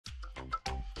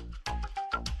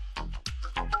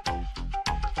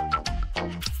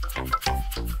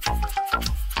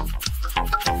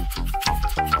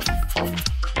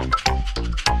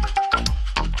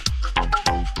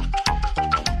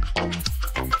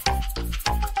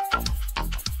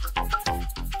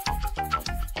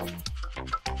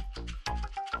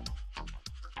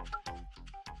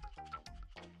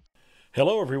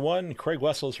Hello, everyone. Craig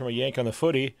Wessels from A Yank on the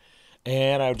Footy,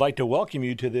 and I would like to welcome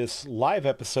you to this live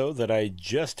episode that I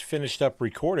just finished up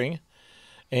recording.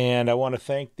 And I want to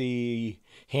thank the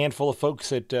handful of folks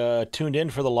that tuned in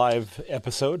for the live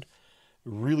episode.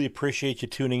 Really appreciate you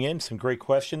tuning in. Some great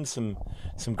questions, some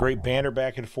great banter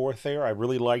back and forth there. I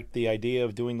really liked the idea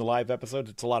of doing the live episodes.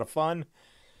 It's a lot of fun.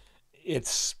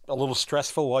 It's a little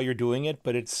stressful while you're doing it,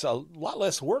 but it's a lot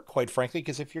less work, quite frankly,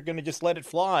 because if you're going to just let it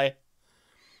fly,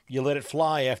 you let it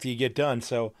fly after you get done.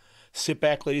 So sit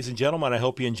back, ladies and gentlemen. I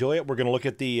hope you enjoy it. We're going to look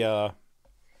at the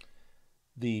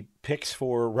picks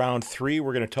for round three.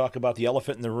 We're going to talk about the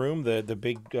elephant in the room, the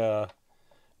big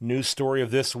news story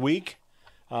of this week.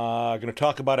 Going to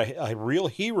talk about a real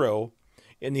hero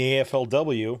in the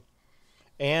AFLW,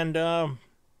 and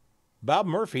Bob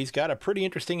Murphy's got a pretty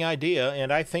interesting idea,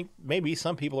 and I think maybe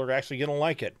some people are actually going to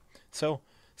like it. So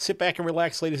sit back and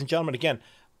relax, ladies and gentlemen. Again,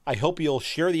 I hope you'll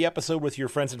share the episode with your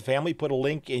friends and family. Put a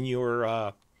link in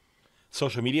your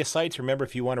social media sites. Remember,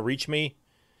 if you want to reach me,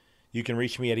 you can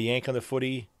reach me at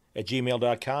yankonthefooty at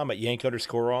gmail.com, at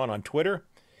yank_on Twitter.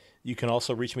 You can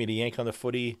also reach me at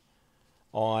yankonthefooty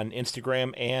on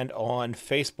Instagram and on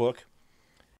Facebook.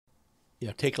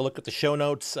 Take a look at the show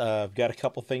notes. I've got a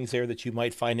couple things there that you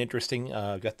might find interesting.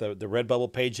 I've got the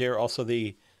Redbubble page there. Also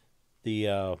the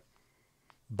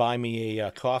buy me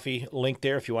a coffee link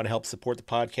there if you want to help support the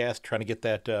podcast. Trying to get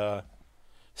that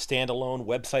standalone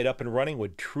website up and running.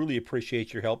 Would truly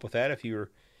appreciate your help with that if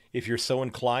you're so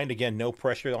inclined. Again, no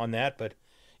pressure on that, but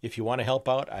if you want to help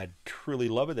out, I'd truly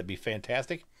love it. That'd be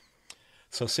fantastic.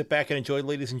 So sit back and enjoy,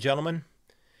 ladies and gentlemen,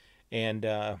 and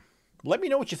let me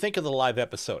know what you think of the live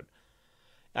episode.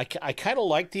 I kind of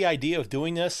like the idea of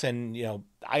doing this, and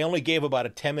I only gave about a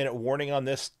 10-minute warning on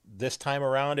this time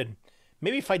around, and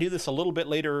maybe if I do this a little bit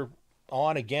later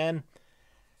on again,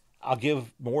 I'll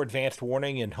give more advanced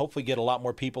warning and hopefully get a lot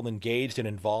more people engaged and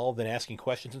involved and asking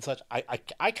questions and such.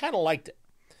 I kind of liked it.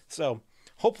 So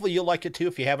hopefully you'll like it too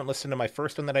if you haven't listened to my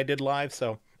first one that I did live.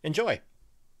 So enjoy.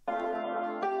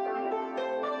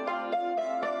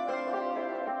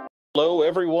 Hello,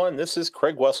 everyone. This is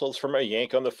Craig Wessels from A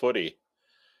Yank on the Footy.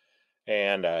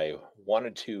 And I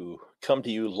wanted to come to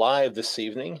you live this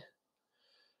evening.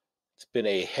 It's been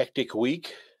a hectic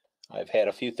week. I've had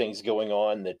a few things going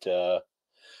on that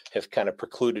have kind of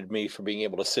precluded me from being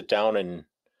able to sit down and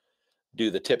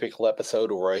do the typical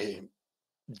episode where I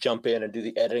jump in and do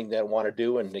the editing that I want to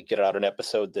do and to get out an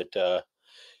episode that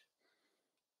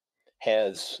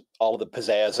has all of the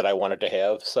pizzazz that I wanted to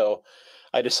have. So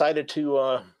I decided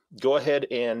to go ahead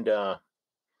and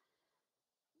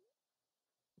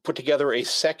put together a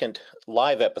second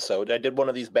live episode. I did one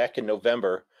of these back in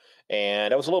November,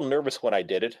 and I was a little nervous when I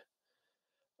did it,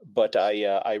 but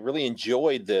I really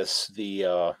enjoyed this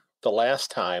the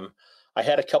last time. I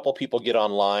had a couple people get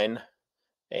online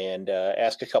and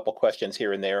ask a couple questions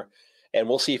here and there, and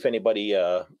we'll see if anybody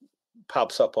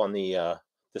pops up on the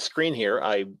screen here.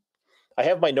 I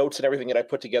have my notes and everything that I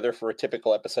put together for a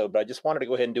typical episode, but I just wanted to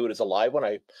go ahead and do it as a live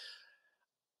one.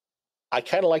 I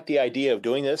kind of like the idea of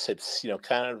doing this. It's,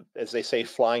 kind of, as they say,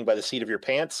 flying by the seat of your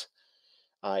pants.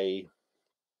 I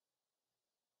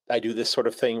do this sort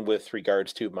of thing with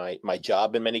regards to my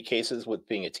job in many cases with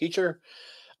being a teacher.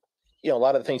 A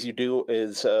lot of the things you do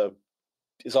is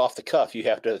off the cuff. You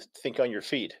have to think on your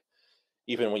feet,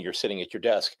 even when you're sitting at your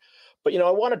desk. But,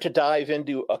 I wanted to dive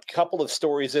into a couple of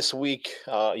stories this week.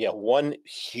 One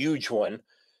huge one,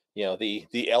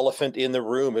 the elephant in the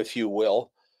room, if you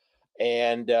will.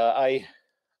 And I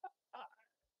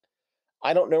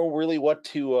don't know really what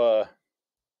to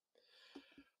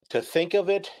think of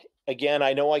it. Again,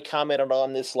 I know I commented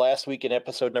on this last week in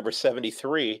episode number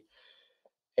 73,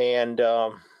 and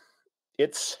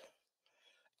it's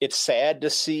sad to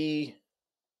see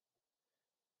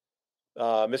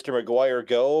Mr. McGuire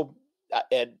go.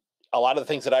 And a lot of the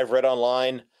things that I've read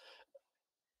online,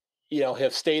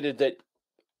 have stated that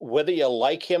whether you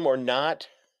like him or not,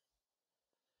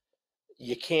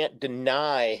 you can't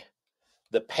deny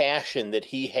the passion that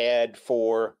he had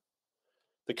for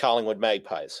the Collingwood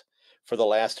Magpies for the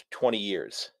last 20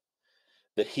 years,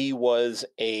 that he was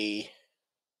a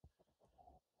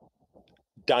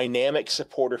dynamic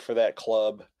supporter for that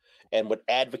club and would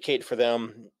advocate for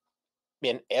them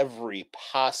in every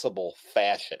possible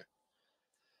fashion.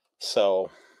 So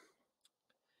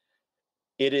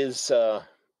it's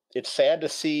sad to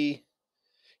see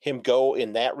him go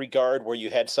in that regard, where you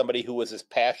had somebody who was as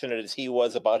passionate as he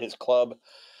was about his club.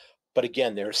 But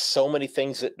again, there's so many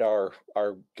things that are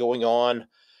going on.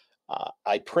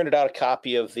 I printed out a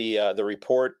copy of the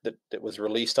report that was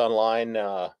released online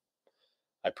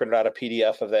I printed out a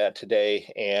PDF of that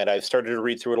today, and I've started to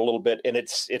read through it a little bit, and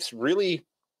it's really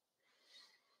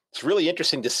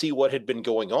interesting to see what had been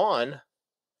going on.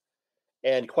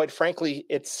 And quite frankly,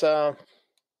 it's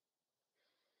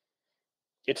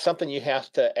something you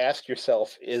have to ask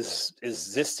yourself: is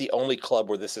this the only club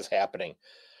where this is happening?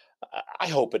 I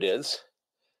hope it is,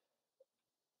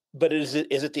 but is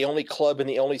it the only club in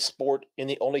the only sport in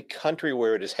the only country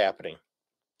where it is happening?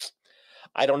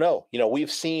 I don't know.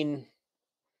 We've seen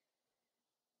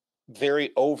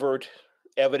very overt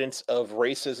evidence of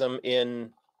racism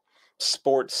in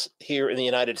sports here in the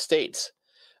United States.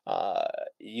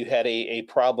 You had a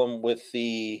problem with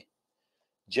the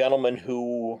gentleman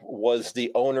who was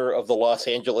the owner of the Los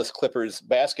Angeles Clippers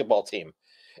basketball team,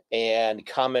 and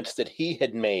comments that he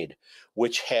had made,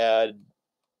 which had,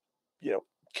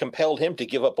 compelled him to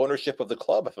give up ownership of the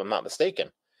club, if I'm not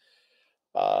mistaken,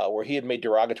 where he had made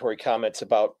derogatory comments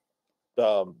about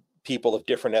people of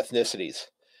different ethnicities.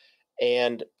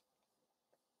 And,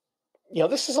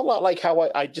 this is a lot like how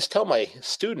I just tell my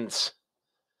students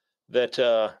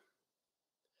that,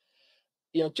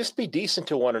 just be decent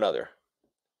to one another.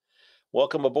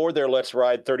 Welcome aboard there, Let's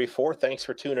Ride 34. Thanks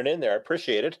for tuning in there. I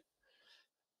appreciate it.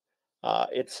 But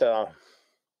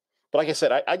like I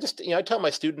said, I just, I tell my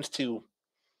students to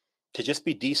just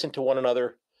be decent to one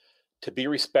another, to be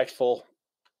respectful.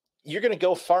 You're going to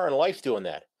go far in life doing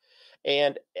that.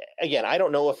 And again, I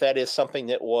don't know if that is something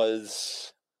that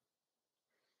was,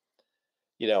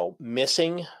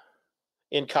 missing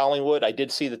in Collingwood. I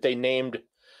did see that they named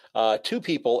 2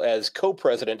 people as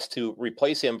co-presidents to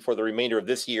replace him for the remainder of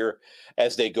this year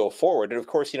as they go forward. And of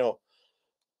course,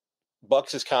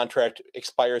 Bucks' contract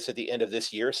expires at the end of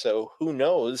this year, so who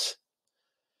knows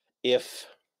if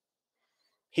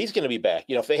he's going to be back.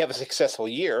 If they have a successful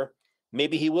year,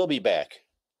 maybe he will be back.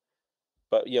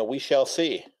 But, we shall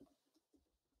see.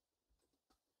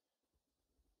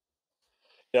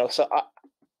 So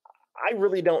I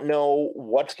really don't know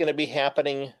what's going to be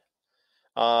happening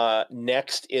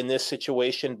next in this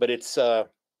situation, but it's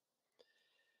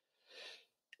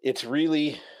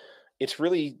really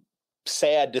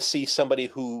sad to see somebody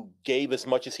who gave as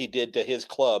much as he did to his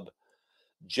club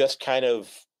just kind of,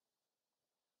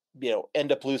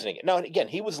 end up losing it. Now, and again,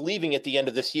 he was leaving at the end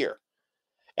of this year,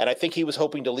 and I think he was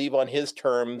hoping to leave on his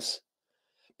terms.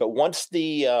 But once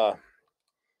this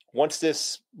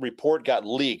report got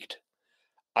leaked,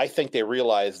 I think they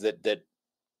realized that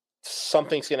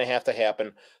something's going to have to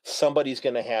happen. Somebody's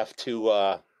going to have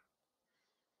to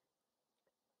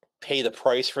pay the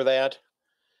price for that.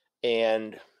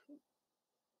 And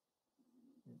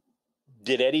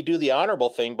did Eddie do the honorable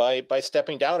thing by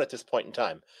stepping down at this point in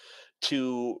time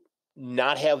to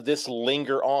not have this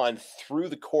linger on through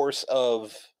the course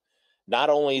of not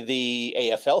only the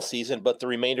AFL season, but the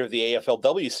remainder of the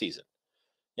AFLW season?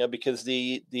 Because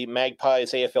the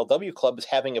Magpies AFLW club is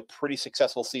having a pretty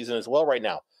successful season as well right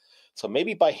now. So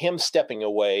maybe by him stepping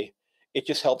away, it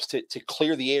just helps to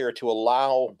clear the air, to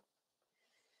allow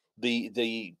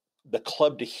the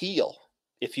club to heal,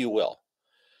 if you will,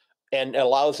 and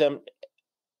allows them,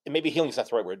 maybe healing is not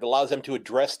the right word, it allows them to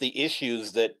address the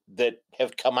issues that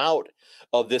have come out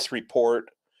of this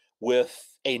report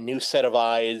with a new set of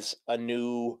eyes, a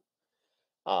new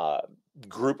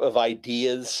group of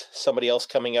ideas, somebody else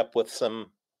coming up with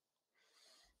some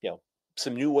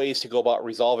new ways to go about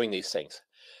resolving these things.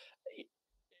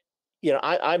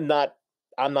 I'm not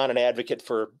an advocate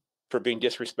for being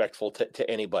disrespectful to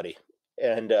anybody.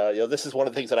 And this is one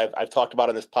of the things that I've talked about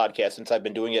on this podcast since I've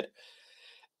been doing it.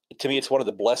 To me, it's one of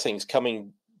the blessings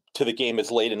coming to the game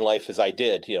as late in life as I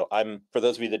did. For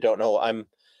those of you that don't know, I'm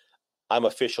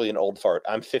officially an old fart.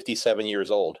 I'm 57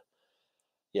 years old.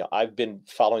 I've been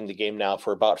following the game now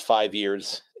for about 5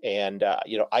 years, and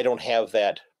I don't have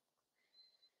that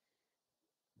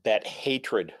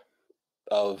hatred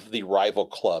of the rival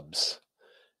clubs.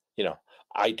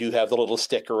 I do have the little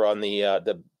sticker on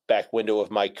the back window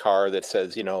of my car that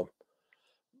says,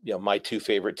 my 2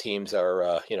 favorite teams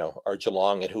are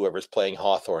Geelong and whoever's playing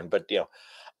Hawthorn. But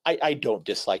I don't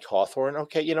dislike Hawthorn.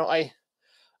 Okay,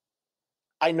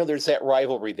 I know there's that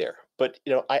rivalry there, but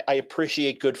I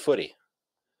appreciate good footy.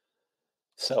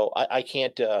 So I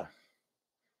can't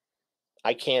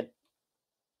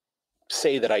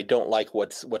say that I don't like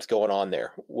what's going on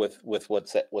there with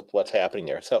what's happening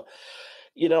there. So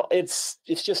it's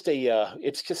just a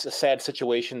sad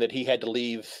situation that he had to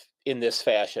leave in this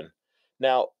fashion.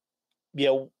 Now,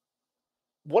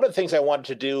 one of the things I wanted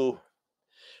to do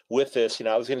with this,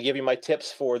 I was going to give you my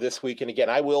tips for this week, and again,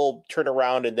 I will turn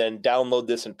around and then download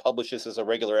this and publish this as a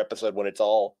regular episode when it's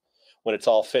all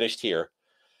finished here.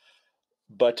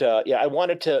 But I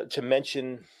wanted to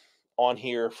mention on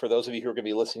here for those of you who are going to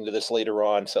be listening to this later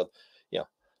on. So,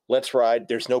 let's ride.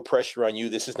 There's no pressure on you.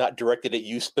 This is not directed at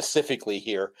you specifically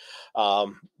here.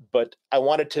 But I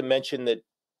wanted to mention that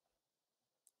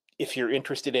if you're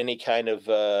interested in any kind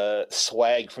of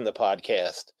swag from the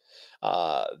podcast,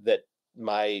 that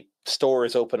my store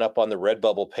is open up on the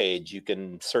Redbubble page. You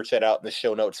can search that out in the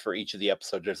show notes for each of the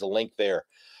episodes. There's a link there.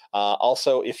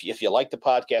 Also, if you like the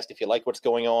podcast, if you like what's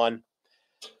going on,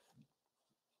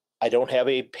 I don't have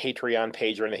a Patreon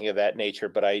page or anything of that nature,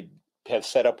 but I have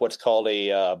set up what's called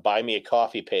a Buy Me a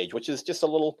Coffee page, which is just a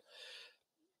little,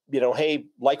 hey,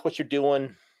 like what you're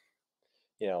doing,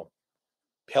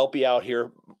 help you out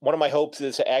here. One of my hopes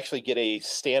is to actually get a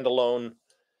standalone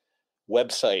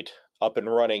website up and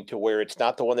running to where it's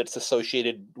not the one that's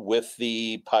associated with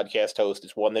the podcast host.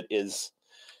 It's one that is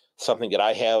something that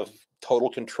I have total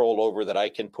control over, that I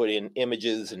can put in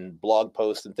images and blog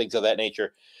posts and things of that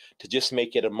nature to just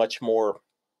make it a much more,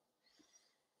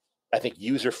 I think,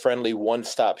 user-friendly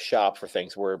one-stop shop for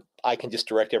things where I can just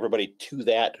direct everybody to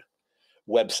that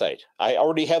website. I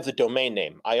already have the domain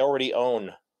name. I already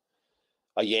own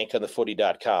a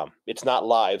yankonthefooty.com. It's not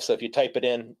live, so if you type it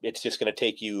in, it's just going to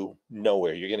take you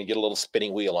nowhere. You're going to get a little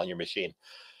spinning wheel on your machine.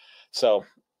 So,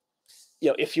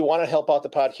 if you want to help out the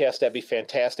podcast, that'd be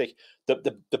fantastic.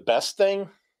 The best thing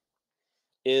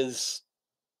is,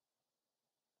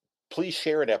 please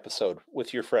share an episode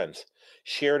with your friends.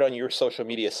 Share it on your social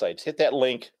media sites. Hit that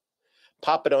link,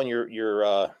 pop it on your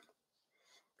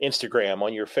Instagram,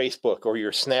 on your Facebook, or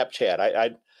your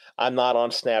Snapchat. I'm not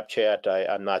on Snapchat.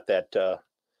 I'm not that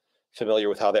familiar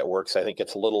with how that works. I think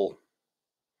it's a little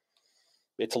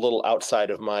outside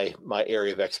of my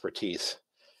area of expertise.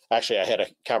 Actually, I had a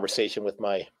conversation with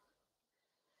my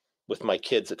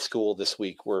kids at school this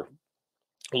week. We're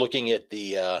looking at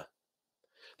the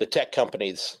tech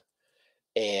companies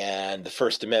and the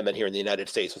First Amendment here in the United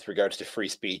States with regards to free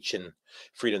speech and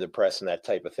freedom of the press and that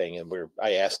type of thing. And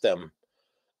I asked them,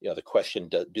 the question,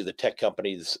 do the tech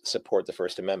companies support the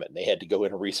First Amendment? And they had to go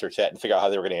in and research that and figure out how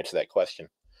they were going to answer that question.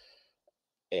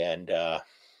 And,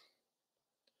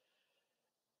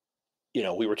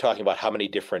 we were talking about how many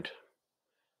different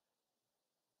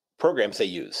programs they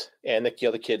use. And the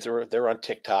kids they're on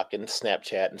TikTok and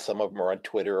Snapchat, and some of them are on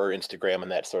Twitter or Instagram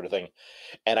and that sort of thing.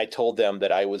 And I told them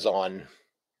that I was on,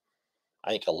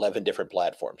 I think, 11 different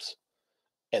platforms,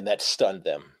 and that stunned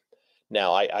them.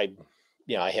 Now I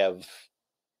have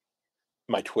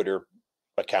my Twitter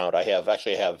account. I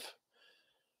have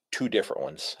two different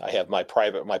ones. I have my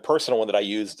personal one that I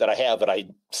use, that I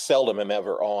seldom am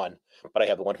ever on, but I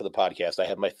have the one for the podcast. I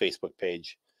have my Facebook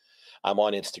page. I'm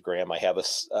on Instagram. I have a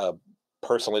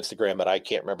personal Instagram, but I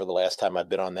can't remember the last time I've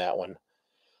been on that one.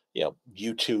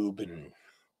 YouTube, and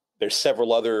there's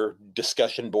several other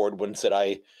discussion board ones that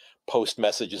I post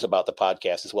messages about the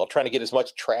podcast as well, trying to get as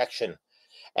much traction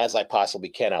as I possibly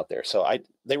can out there. So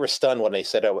they were stunned when they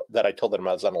said that I told them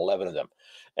I was on 11 of them.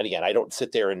 And again, I don't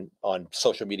sit there on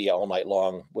social media all night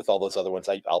long with all those other ones.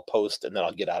 I'll post and then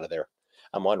I'll get out of there.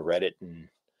 I'm on Reddit, and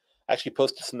actually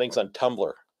posted some things on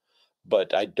Tumblr,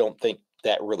 but I don't think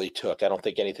that really took. I don't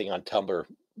think anything on Tumblr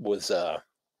was all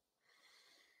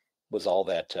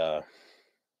that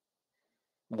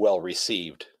well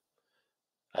received.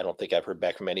 I don't think I've heard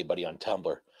back from anybody on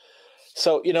Tumblr.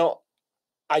 So,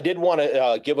 I did want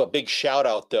to give a big shout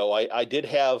out, though. I did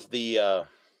have the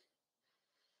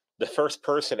first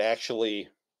person actually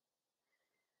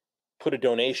put a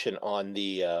donation on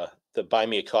the Buy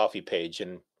Me a Coffee page,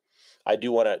 and I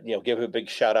do want to give a big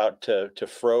shout out to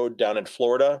Frode down in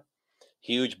Florida,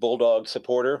 huge Bulldog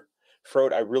supporter.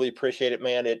 Frode, I really appreciate it,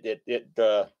 man.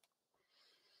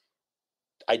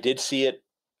 I did see it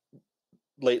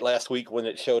late last week when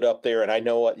it showed up there, and I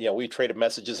know we traded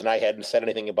messages, and I hadn't said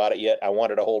anything about it yet. I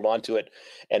wanted to hold on to it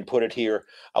and put it here.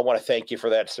 I want to thank you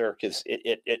for that, sir, because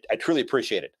I truly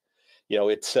appreciate it.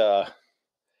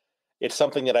 It's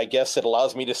something that I guess it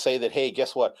allows me to say that, hey,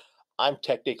 guess what? I'm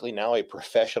technically now a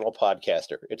professional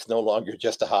podcaster. It's no longer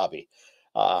just a hobby.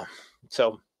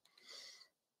 So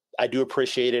I do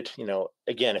appreciate it.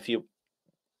 Again, if you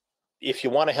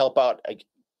want to help out,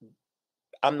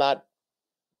 I'm not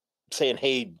saying,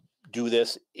 hey, do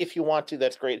this. If you want to,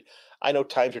 that's great. I know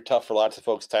times are tough for lots of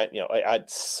folks.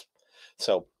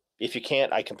 So if you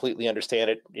can't, I completely understand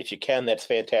it. If you can, that's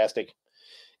fantastic.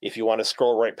 If you want to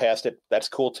scroll right past it, that's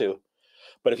cool too.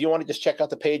 But if you want to just check out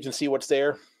the page and see what's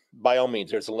there, by all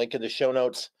means, there's a link in the show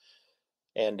notes.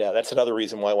 And that's another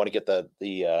reason why I want to get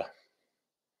the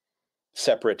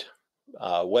separate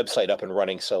website up and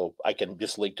running, so I can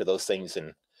just link to those things,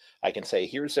 and I can say,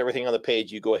 here's everything on the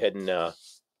page. You go ahead and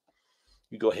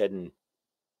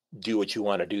do what you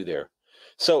want to do there.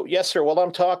 So, yes, sir. While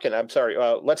I'm talking, I'm sorry.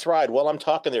 Let's ride. While I'm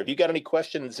talking there, if you got any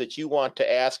questions that you want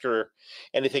to ask or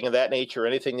anything of that nature,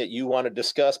 anything that you want to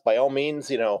discuss, by all means,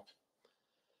 you know,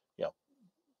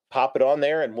 pop it on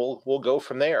there, and we'll go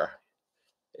from there.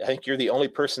 I think you're the only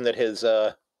person that has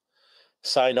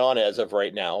signed on as of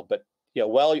right now. But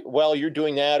while you're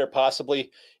doing that, or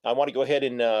possibly, I want to go ahead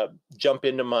and jump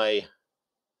into my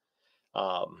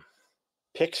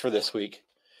picks for this week.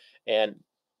 And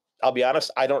I'll be honest,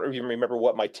 I don't even remember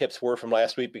what my tips were from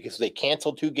last week because they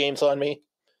canceled 2 games on me,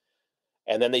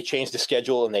 and then they changed the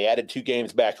schedule and they added 2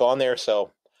 games back on there. So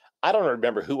I don't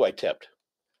remember who I tipped.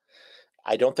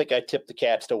 I don't think I tipped the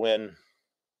Cats to win.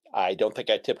 I don't think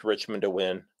I tipped Richmond to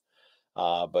win.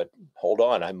 But hold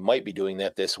on, I might be doing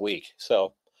that this week.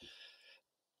 So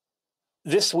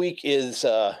this week is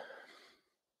okay.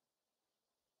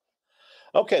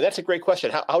 That's a great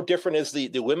question. How different is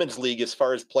the women's league as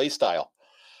far as play style?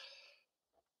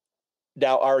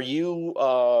 Now, are you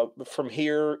from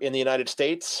here in the United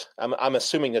States? I'm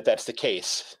assuming that that's the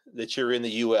case, that you're in the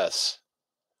U.S.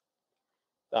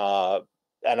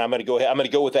 And I'm going to go ahead. I'm going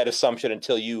to go with that assumption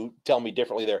until you tell me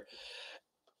differently there.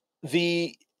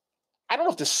 I don't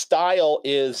know if the style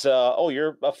is,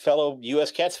 you're a fellow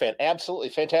U.S. Cats fan. Absolutely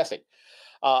fantastic.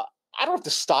 I don't know if the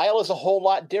style is a whole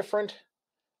lot different.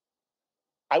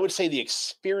 I would say the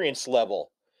experience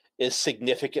level is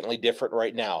significantly different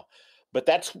right now. But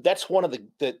that's one of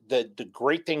the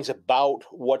great things about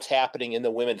what's happening in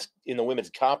the women's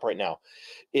comp right now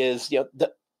is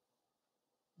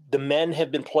the men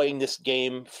have been playing this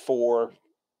game for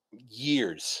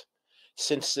years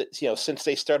since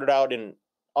they started out in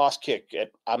Auskick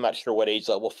at, I'm not sure what age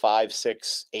level, 5,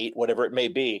 6, 8, whatever it may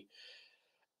be.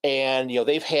 And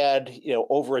they've had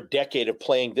over a decade of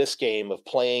playing this game, of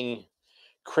playing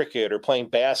cricket or playing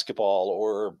basketball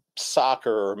or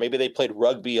soccer, or maybe they played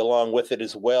rugby along with it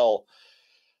as well.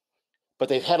 But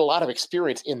they've had a lot of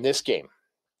experience in this game.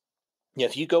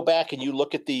 If you go back and you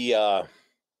look at the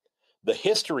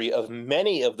history of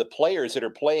many of the players that are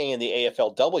playing in the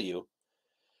AFLW,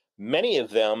 many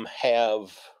of them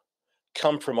have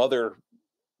come from other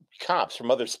comps,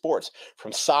 from other sports,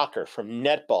 from soccer, from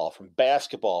netball, from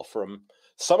basketball, from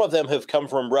some of them have come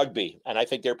from rugby, and I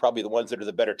think they're probably the ones that are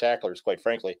the better tacklers, quite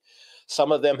frankly.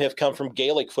 Some of them have come from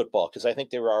Gaelic football, because I think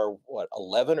there are,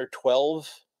 11 or 12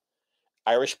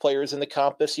 Irish players in the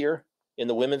comp this year, in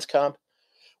the women's comp,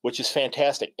 which is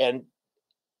fantastic. And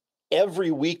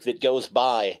every week that goes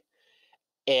by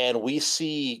and we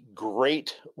see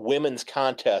great women's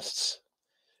contests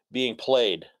being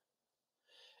played,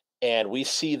 and we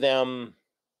see them,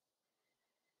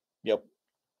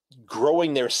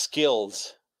 growing their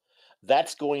skills,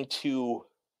 that's going to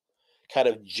kind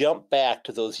of jump back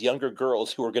to those younger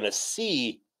girls who are going to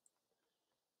see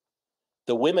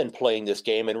the women playing this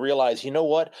game and realize, you know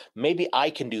what, maybe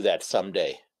I can do that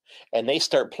someday. And they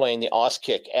start playing the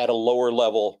Auskick at a lower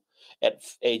level at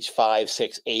age 5,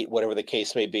 6, 8, whatever the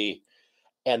case may be.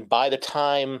 And by the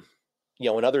time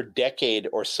another decade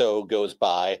or so goes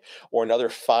by, or another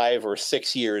 5 or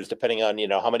 6 years, depending on,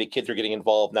 how many kids are getting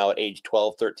involved now at age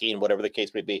 12, 13, whatever the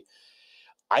case may be,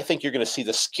 I think you're going to see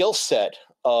the skill set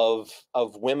of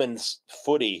women's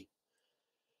footy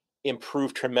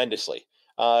improve tremendously.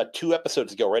 2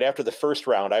 episodes ago, right after the first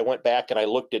round, I went back and I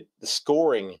looked at the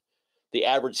scoring, the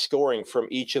average scoring from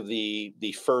each of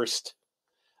the first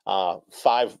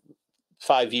 5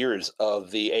 years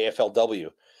of the AFLW.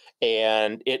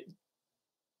 And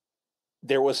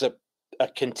there was a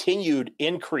continued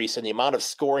increase in the amount of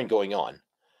scoring going on.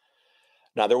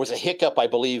 Now, there was a hiccup, I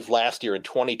believe, last year in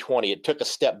 2020. It took a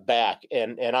step back.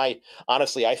 And I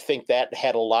honestly, I think that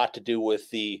had a lot to do with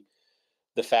the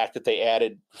fact that they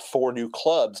added 4 new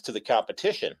clubs to the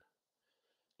competition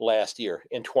last year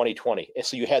in 2020. And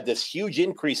so you had this huge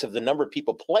increase of the number of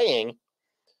people playing,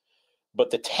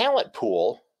 but the talent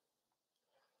pool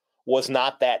was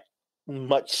not that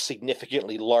much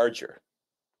significantly larger.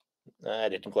 That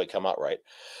didn't quite come out right.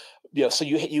 So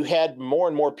you had more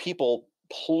and more people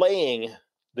playing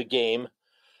the game,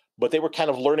 but they were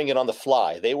kind of learning it on the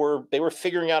fly. They were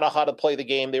figuring out how to play the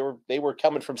game. They were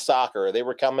coming from soccer. They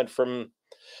were coming from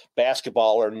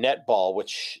basketball or netball,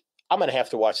 which I'm going to have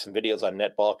to watch some videos on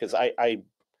netball, because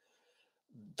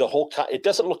it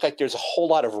doesn't look like there's a whole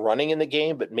lot of running in the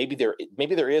game, but maybe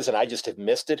there is, and I just have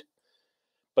missed it.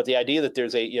 But the idea that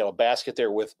there's a basket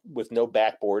there with no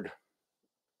backboard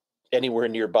anywhere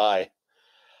nearby,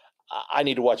 I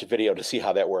need to watch a video to see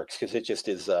how that works, because it just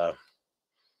is. I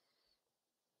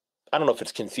don't know if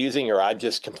it's confusing or I'm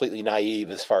just completely naive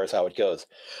as far as how it goes.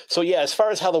 So yeah, as far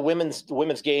as how the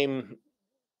women's game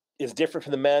is different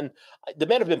from the men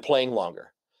have been playing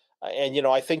longer, and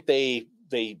I think they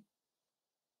they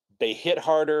hit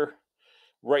harder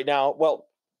right now. Well,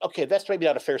 okay, that's maybe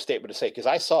not a fair statement to say, because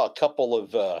I saw a couple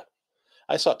of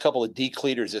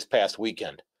decleaters this past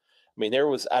weekend. I mean, there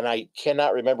was, and I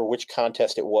cannot remember which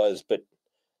contest it was, but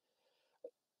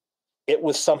it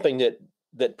was something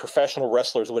that professional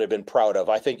wrestlers would have been proud of.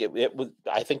 I think it was.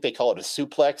 I think they call it a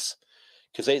suplex,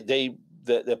 because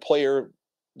the player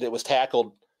that was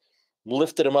tackled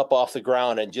lifted him up off the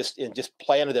ground and just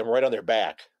planted them right on their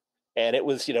back, and it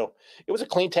was a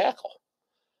clean tackle,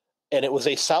 and it was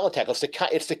a solid tackle.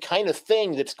 It's the kind of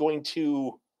thing that's going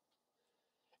to.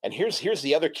 And here's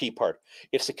the other key part.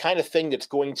 It's the kind of thing that's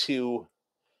going to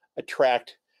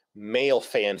attract male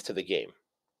fans to the game.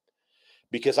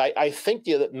 Because I think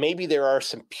that maybe there are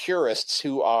some purists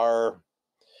who are,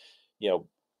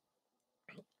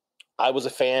 I was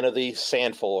a fan of the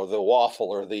Sandful or the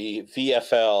Waffle or the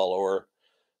VFL or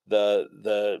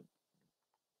the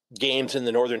games in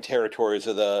the Northern Territories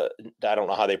or I don't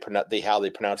know how they pronounce the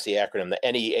acronym, the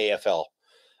NEAFL.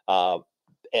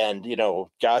 And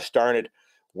gosh darn it,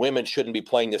 women shouldn't be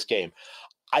playing this game.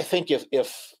 I think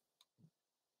if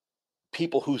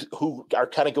people who are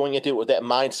kind of going into it with that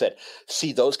mindset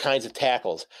see those kinds of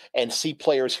tackles and see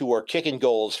players who are kicking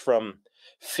goals from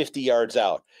 50 yards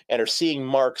out and are seeing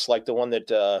marks like the one that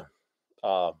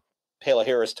Payla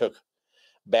Harris took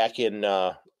back in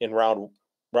round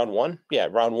one,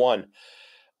 round one,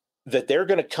 that they're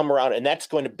going to come around, and that's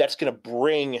going to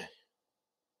bring,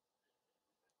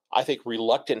 I think,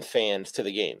 reluctant fans to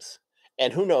the games.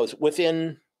 And who knows,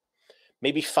 within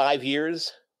maybe 5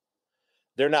 years,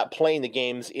 they're not playing the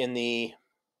games on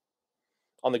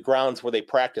the grounds where they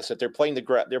practice it. They're playing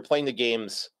the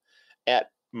games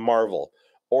at Marvel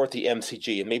or at the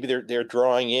MCG, and maybe they're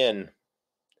drawing in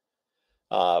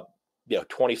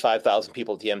 25,000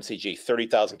 people at the MCG,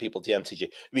 30,000 people at the MCG.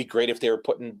 It'd be great if they were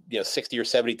putting 60 or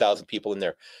 70,000 people in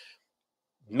there.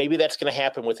 Maybe that's going to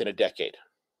happen within a decade.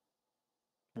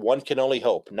 One can only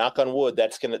hope. Knock on wood.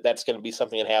 That's gonna be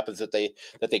something that happens, that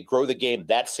they grow the game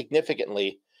that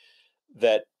significantly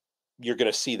that you're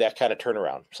going to see that kind of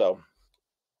turnaround. So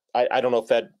I don't know if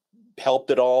that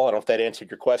helped at all. I don't know if that answered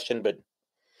your question, but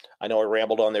I know I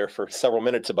rambled on there for several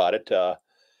minutes about it. But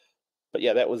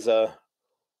yeah, that was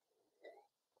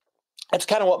that's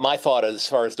kind of what my thought is as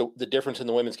far as the difference in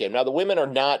the women's game. Now, the women are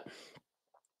not,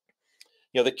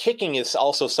 the kicking is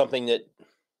also something that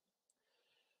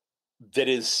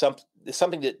is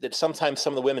something that sometimes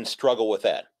some of the women struggle with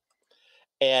that.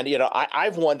 And,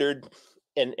 I've wondered,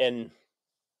 and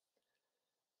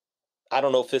I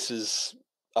don't know if this is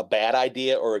a bad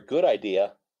idea or a good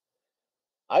idea.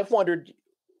 I've wondered,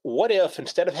 what if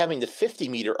instead of having the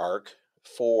 50-meter arc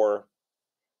for,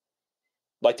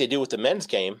 like they do with the men's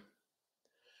game,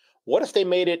 what if they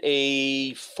made it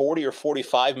a 40 or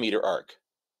 45-meter arc?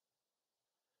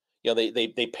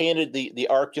 They painted the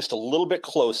arc just a little bit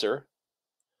closer.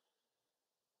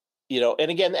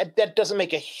 And again, that doesn't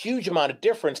make a huge amount of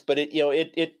difference, but it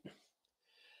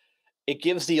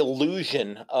gives the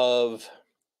illusion of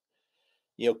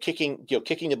kicking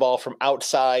the ball from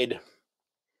outside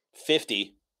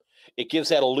 50. It gives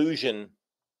that illusion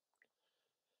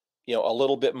a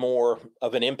little bit more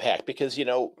of an impact, because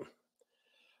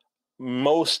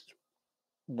most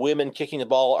women kicking the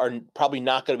ball are probably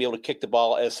not going to be able to kick the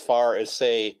ball as far as,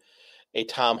 say, a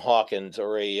Tom Hawkins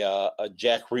or a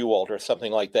Jack Rewalt or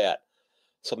something like that.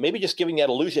 So maybe just giving that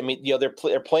illusion. I mean,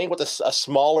 they're playing with a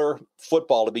smaller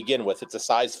football to begin with. It's a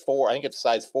size 4. I think it's a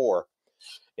size 4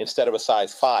 instead of a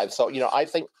size 5. So I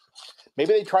think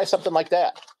maybe they try something like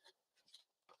that.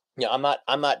 I'm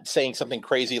not saying something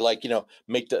crazy like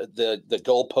make the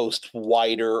goalpost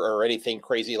wider or anything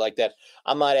crazy like that.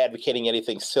 I'm not advocating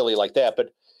anything silly like that.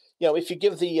 But if you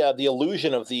give the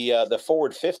illusion of the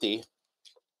forward 50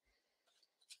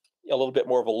 a little bit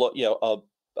more of a look,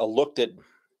 a look that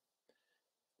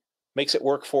makes it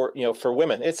work for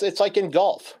women. It's like in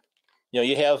golf.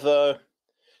 You have the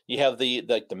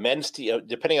men's tee,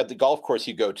 depending on the golf course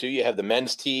you go to, you have the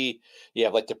men's tee, you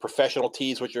have like the professional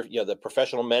tees, which are the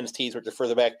professional men's tees, which are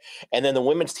further back, and then the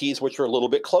women's tees, which are a little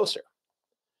bit closer.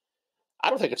 I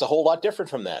don't think it's a whole lot different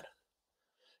from that.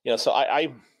 So I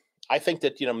think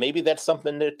that maybe that's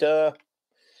something that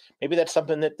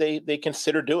they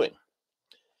consider doing.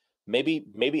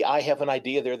 Maybe I have an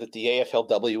idea there that the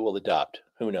AFLW will adopt.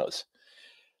 Who knows?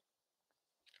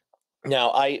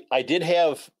 Now, I did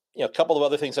have a couple of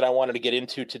other things that I wanted to get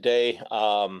into today.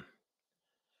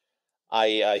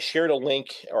 I shared a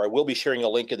link, or I will be sharing a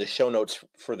link in the show notes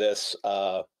for this,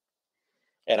 and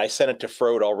I sent it to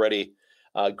Frode already.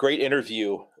 Great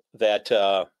interview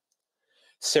that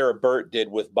Sarah Burt did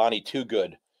with Bonnie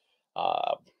Toogood.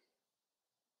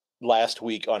 last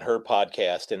week on her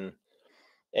podcast,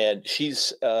 and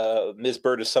she's Ms.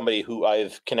 Bird is somebody who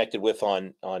I've connected with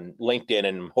on LinkedIn,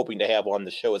 and I'm hoping to have on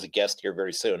the show as a guest here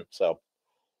very soon. So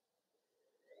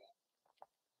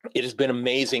it has been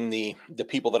amazing the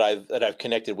people that I've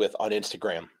connected with on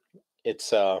Instagram.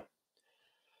 It's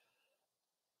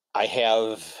I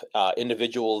have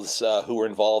individuals who are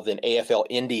involved in AFL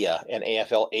India and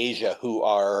AFL Asia who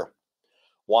are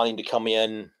wanting to come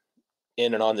in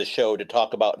and on the show to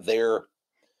talk about their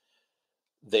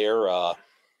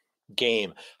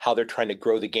game, how they're trying to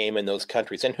grow the game in those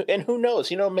countries, and who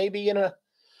knows, maybe in a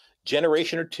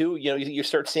generation or two, you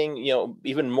start seeing,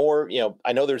 even more.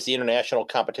 I know there's the international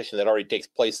competition that already takes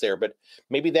place there, but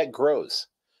maybe that grows.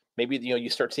 Maybe you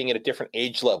start seeing it at different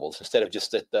age levels instead of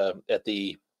just at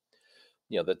the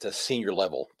senior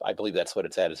level. I believe that's what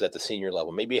it's at, is at the senior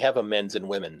level. Maybe you have a men's and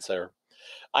women's, or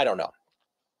I don't know.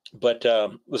 But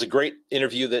it was a great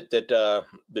interview that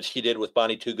she did with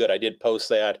Bonnie Too Good. I did post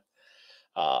that.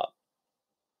 But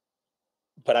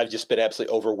I've just been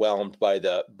absolutely overwhelmed by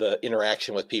the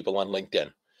interaction with people on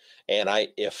LinkedIn. And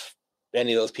if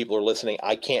any of those people are listening,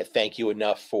 I can't thank you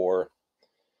enough for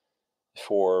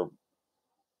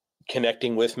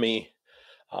connecting with me.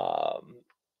 And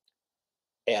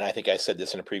I think I said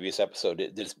this in a previous episode.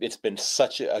 It's been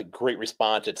such a great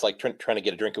response. It's like trying to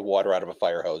get a drink of water out of a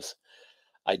fire hose.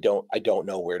 I don't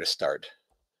know where to start.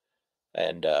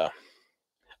 And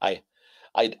I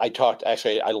talked,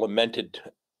 actually, I lamented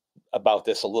about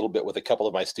this a little bit with a couple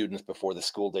of my students before the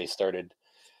school day started.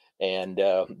 And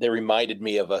they reminded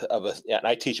me of and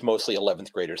I teach mostly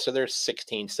 11th graders. So they're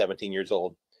 16, 17 years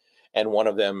old. And one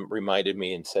of them reminded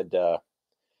me and said,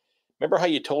 remember how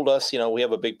you told us, we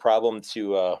have a big problem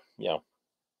to, you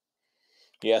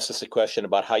asked us a question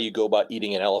about how you go about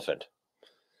eating an elephant.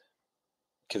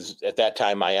 Because at that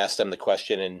time I asked them the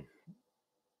question and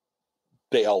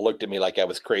they all looked at me like I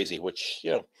was crazy, which,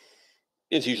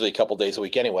 is usually a couple days a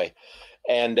week anyway.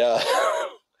 And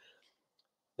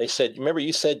they said, remember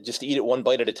you said just eat it one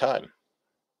bite at a time.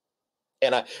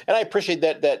 And I appreciate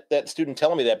that student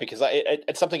telling me that, because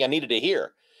it's something I needed to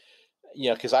hear.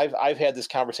 Because I've had this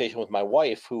conversation with my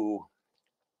wife, who,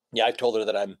 I've told her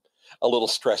that I'm a little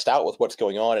stressed out with what's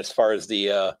going on as far as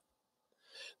the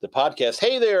podcast.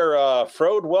 Hey there,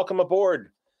 Frode, welcome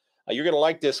aboard. You're going to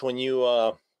like this when you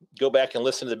go back and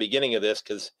listen to the beginning of this,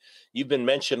 because you've been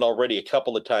mentioned already a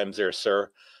couple of times there,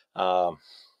 sir.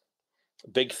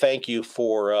 Big thank you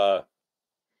for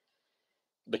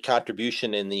the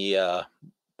contribution in the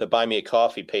Buy Me a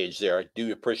Coffee page there. I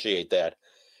do appreciate that.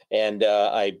 And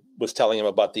I was telling him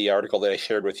about the article that I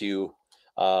shared with you,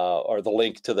 or the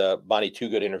link to the Bonnie Too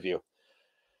Good interview.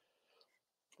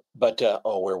 But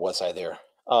where was I there?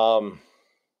 So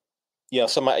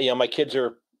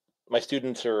my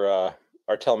students are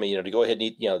telling me, to go ahead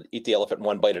and eat the elephant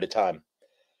one bite at a time.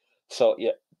 So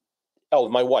yeah. Oh,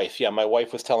 my wife. Yeah, my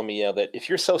wife was telling me that if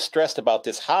you're so stressed about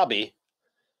this hobby,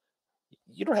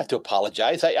 you don't have to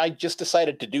apologize. I just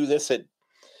decided to do this at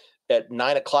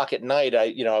 9:00 at night.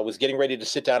 I was getting ready to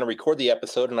sit down and record the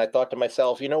episode, and I thought to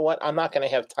myself, you know what? I'm not going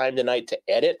to have time tonight to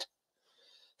edit,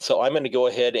 so I'm going to go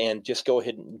ahead and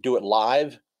do it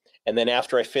live. And then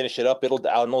after I finish it up, it'll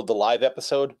download the live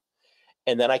episode,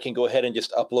 and then I can go ahead and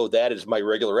just upload that as my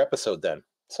regular episode then.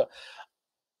 So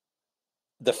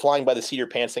the flying by the seat of your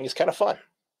pants thing is kind of fun.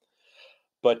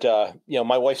 But,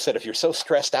 my wife said, if you're so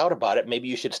stressed out about it, maybe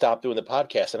you should stop doing the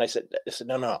podcast. And I said,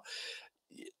 no.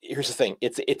 Here's the thing.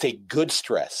 It's a good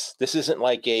stress. This isn't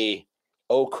like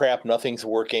oh crap, nothing's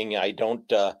working. I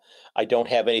don't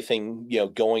have anything,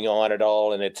 going on at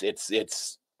all. And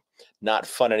it's not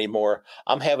fun anymore.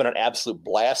 I'm having an absolute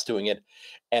blast doing it.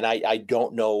 And I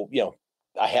don't know,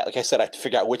 like I said, I have to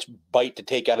figure out which bite to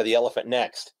take out of the elephant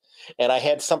next. And I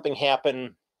had something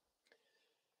happen,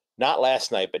 not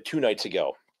last night, but 2 nights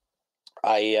ago.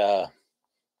 I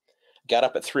got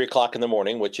up at 3:00 in the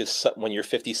morning, which is, when you're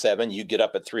 57, you get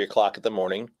up at 3:00 in the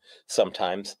morning.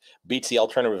 Sometimes beats the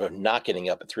alternative of not getting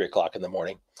up at 3:00 in the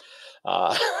morning.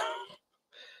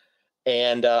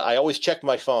 And I always check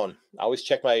my phone. I always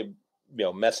check my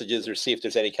messages, or see if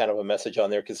there's any kind of a message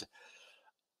on there, because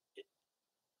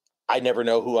I never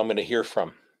know who I'm going to hear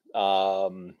from.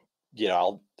 I'll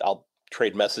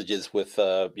trade messages with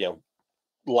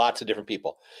lots of different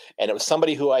people. And it was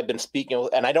somebody who I've been speaking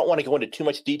with, and I don't want to go into too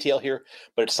much detail here,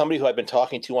 but it's somebody who I've been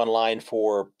talking to online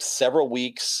for several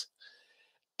weeks.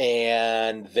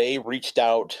 And they reached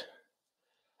out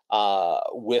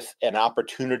with an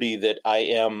opportunity that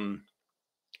I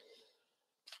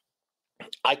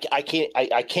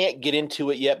can't get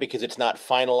into it yet because it's not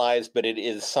finalized, but it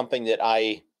is something that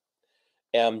I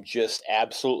am just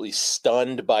absolutely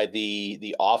stunned by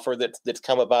the offer that's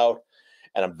come about,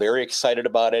 and I'm very excited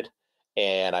about it,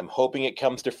 and I'm hoping it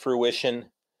comes to fruition.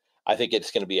 I think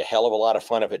it's going to be a hell of a lot of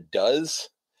fun if it does,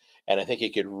 and I think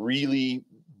it could really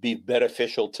be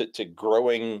beneficial to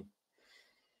growing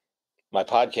my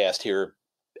podcast here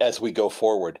as we go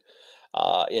forward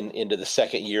into the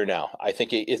second year now. I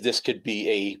think this could be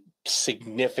a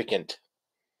significant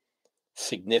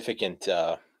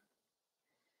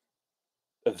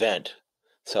event.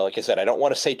 So, like I said, I don't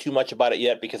want to say too much about it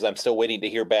yet because I'm still waiting to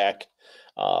hear back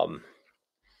from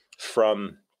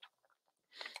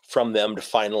them to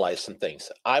finalize some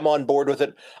things. I'm on board with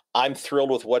it. I'm thrilled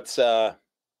with what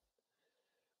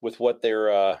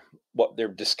they're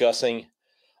discussing,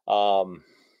 and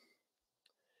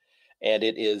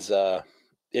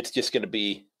it's just going to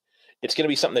be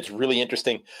something that's really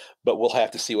interesting. But we'll have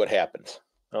to see what happens.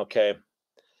 Okay,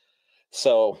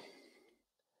 so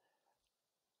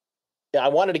I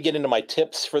wanted to get into my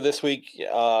tips for this week,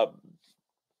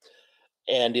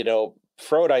 and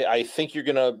Frode, I think you're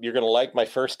gonna like my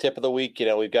first tip of the week.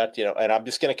 We've got and I'm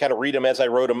just gonna kind of read them as I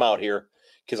wrote them out here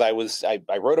because I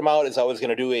wrote them out as I was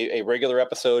gonna do a regular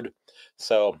episode.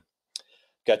 So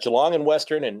got Geelong and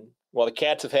Western, and while the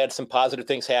Cats have had some positive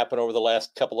things happen over the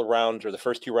last couple of rounds or the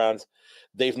first two rounds,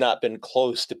 they've not been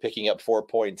close to picking up 4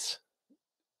 points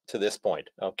to this point.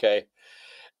 Okay,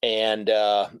 and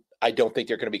I don't think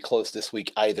they're going to be close this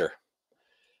week either.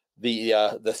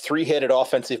 The three-headed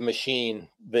offensive machine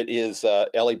that is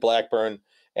Ellie Blackburn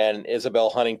and Isabel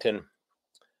Huntington.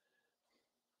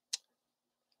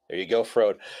 There you go,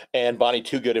 Frode. And Bonnie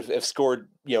Toogood have scored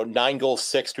 9 goals,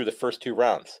 6 through the first two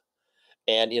rounds.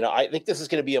 And I think this is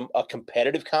going to be a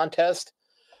competitive contest,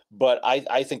 but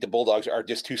I think the Bulldogs are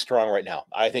just too strong right now.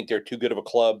 I think they're too good of a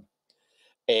club,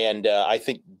 and I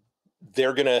think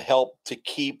they're going to help to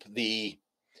keep the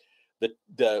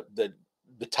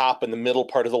top and the middle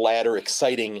part of the ladder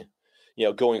exciting,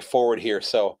 going forward here.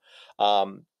 So,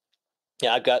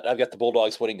 I've got the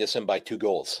Bulldogs winning this in by 2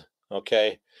 goals.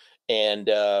 Okay. And,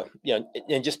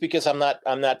 and just because I'm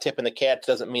not tipping the Cats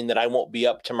doesn't mean that I won't be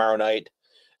up tomorrow night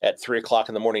at 3:00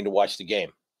 in the morning to watch the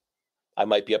game. I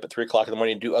might be up at 3:00 in the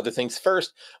morning to do other things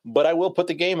first, but I will put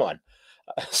the game on.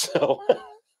 So,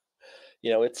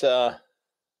 it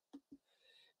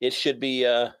should be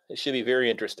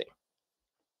very interesting.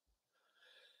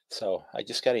 So I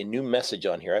just got a new message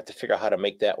on here. I have to figure out how to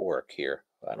make that work here.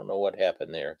 I don't know what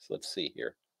happened there. So let's see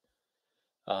here.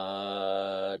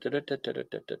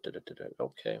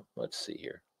 Okay, let's see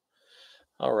here.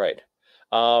 All right.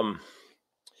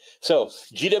 So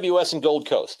GWS and Gold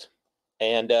Coast,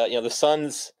 and the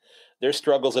Suns, their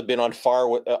struggles have been on par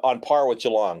with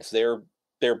Geelong's.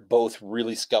 They're both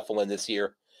really scuffling this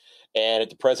year, and at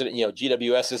the present,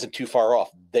 GWS isn't too far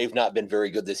off. They've not been very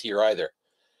good this year either.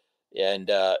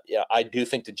 And I do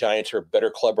think the Giants are a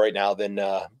better club right now than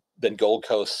Gold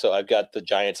Coast. So I've got the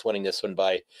Giants winning this one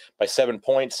by 7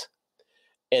 points.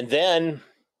 And then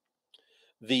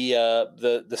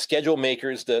the schedule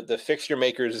makers, the fixture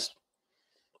makers,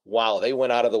 wow, they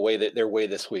went out of their way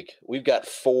this week. We've got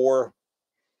 4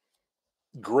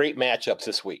 great matchups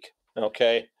this week.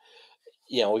 Okay,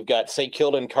 we've got St.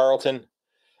 Kilda and Carlton,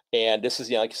 and this is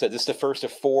like I said, this is the first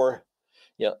of 4.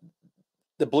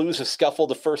 The Blues have scuffled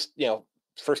the first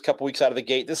couple weeks out of the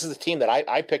gate. This is a team that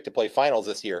I picked to play finals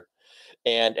this year.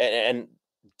 And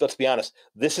let's be honest,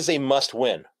 this is a must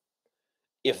win.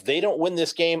 If they don't win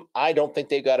this game, I don't think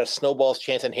they've got a snowball's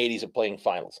chance in Hades of playing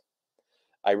finals.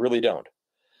 I really don't.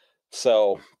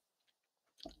 So,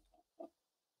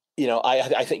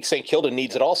 I think St. Kilda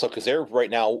needs it also because they're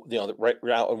right now, right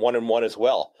now 1-1 as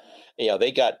well.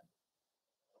 They got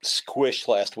squished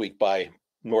last week by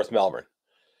North Melbourne.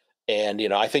 And,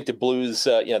 I think the Blues,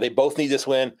 they both need this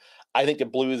win. I think the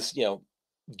Blues,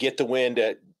 get the win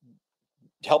to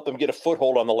help them get a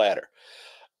foothold on the ladder.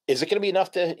 Is it going to be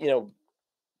enough to,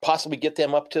 possibly get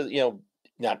them up to,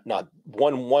 not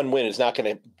one win is not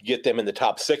going to get them in the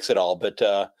top 6 at all, but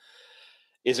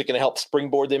is it going to help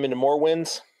springboard them into more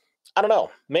wins? I don't know.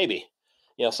 Maybe.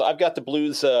 So I've got the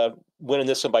Blues winning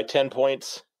this one by 10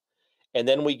 points. And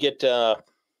then we get to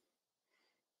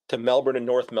Melbourne and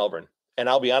North Melbourne. And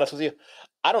I'll be honest with you,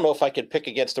 I don't know if I could pick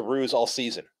against the Roos all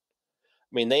season.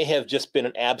 I mean, they have just been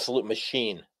an absolute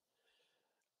machine.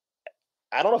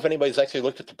 I don't know if anybody's actually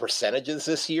looked at the percentages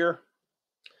this year,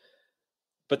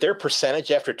 but their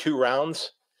percentage after 2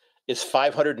 rounds is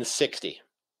 560.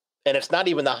 And it's not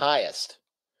even the highest.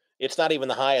 It's not even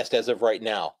the highest as of right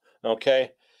now.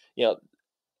 Okay. That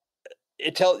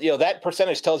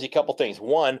percentage tells you a couple things.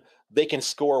 One, they can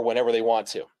score whenever they want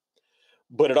to.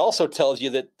 But it also tells you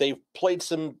that they've played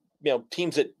some,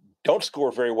 teams that don't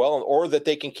score very well, or that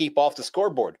they can keep off the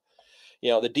scoreboard.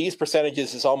 The D's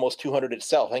percentages is almost 200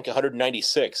 itself. I think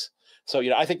 196. So,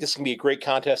 I think this can be a great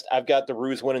contest. I've got the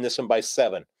Roos winning this one by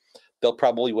 7. They'll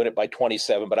probably win it by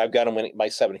 27, but I've got them winning by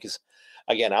 7 because,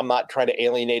 again, I'm not trying to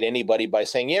alienate anybody by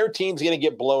saying your team's going to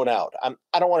get blown out.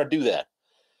 I don't want to do that.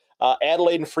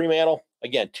 Adelaide and Fremantle,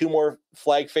 again, 2 more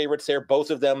flag favorites there.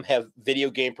 Both of them have video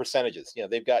game percentages.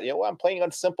 They've got, I'm playing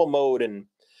on simple mode, and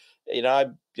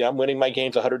I'm winning my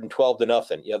games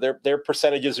 112-0. Their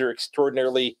percentages are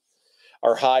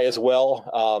high as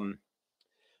well.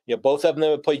 Both of them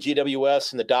have played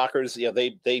GWS, and the Dockers.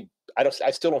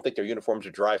 I still don't think their uniforms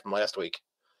are dry from last week,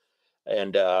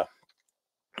 and that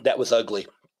was ugly.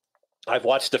 I've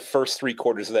watched the first 3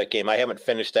 quarters of that game. I haven't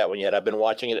finished that one yet. I've been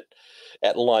watching it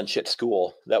at lunch at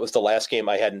school. That was the last game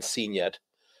I hadn't seen yet,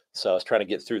 so I was trying to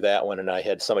get through that one, and I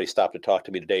had somebody stop to talk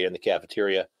to me today in the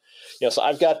cafeteria. So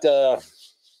I've got I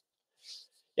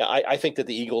think that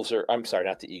the Eagles are. I'm sorry,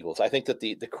 not the Eagles. I think that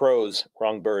the Crows,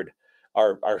 wrong bird,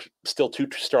 are still too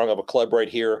strong of a club right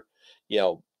here.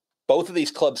 Both of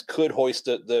these clubs could hoist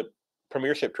the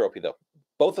Premiership trophy, though.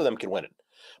 Both of them can win it.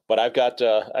 But I've got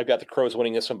the Crows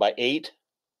winning this one by 8.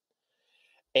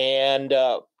 And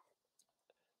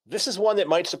this is one that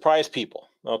might surprise people.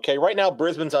 Okay, right now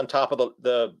Brisbane's on top of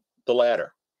the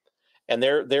ladder, and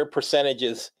their percentage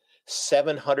is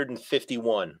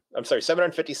 751. I'm sorry,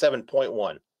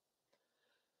 757.1.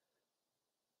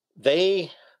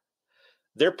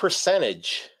 Their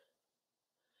percentage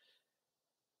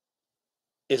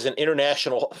is an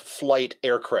international flight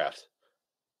aircraft,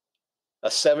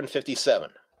 a 757.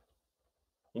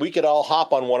 We could all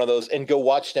hop on one of those and go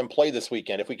watch them play this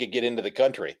weekend if we could get into the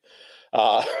country.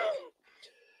 They're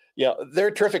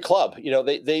a terrific club.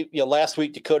 They last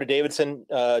week, Dakota Davidson,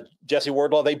 Jesse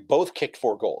Wardlaw, they both kicked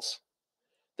 4 goals.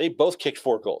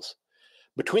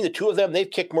 Between the 2 of them, they've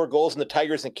kicked more goals than the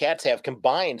Tigers and Cats have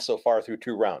combined so far through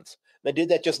 2 rounds. They did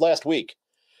that just last week.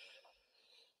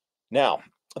 Now,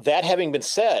 that having been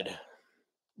said,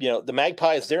 the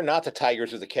Magpies, they're not the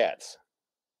Tigers or the Cats.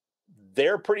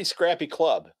 They're a pretty scrappy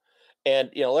club. And,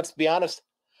 let's be honest,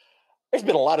 there's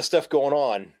been a lot of stuff going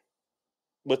on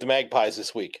with the Magpies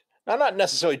this week. Now, not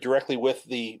necessarily directly with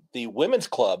the women's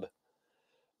club,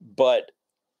 but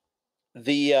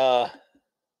the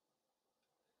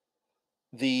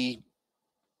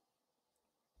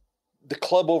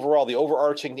club overall, the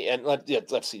overarching, and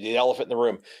let's see, the elephant in the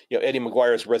room, Eddie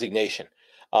McGuire's resignation.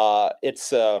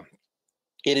 It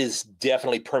is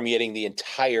definitely permeating the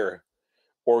entire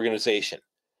organization.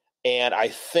 And I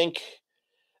think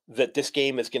that this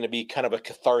game is going to be kind of a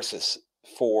catharsis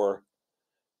for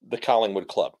the Collingwood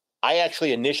club. I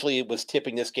actually initially was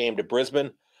tipping this game to Brisbane.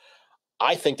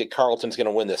 I think that Carlton's going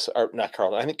to win this, or not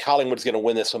Carlton. I think Collingwood's going to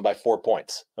win this one by 4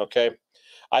 points. Okay.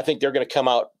 I think they're going to come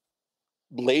out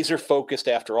laser focused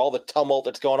after all the tumult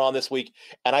that's going on this week.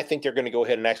 And I think they're going to go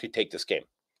ahead and actually take this game.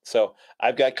 So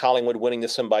I've got Collingwood winning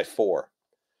this one by 4.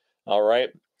 All right.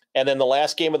 And then the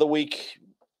last game of the week,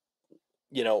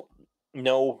 no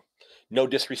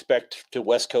disrespect to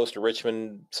West Coast or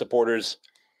Richmond supporters.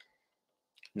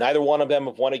 Neither one of them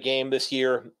have won a game this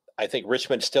year. I think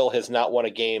Richmond still has not won a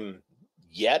game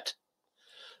yet.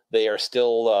 They are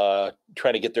still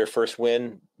trying to get their first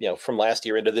win, from last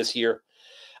year into this year.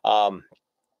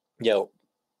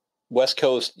 West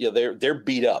Coast, they're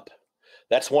beat up.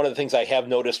 That's one of the things I have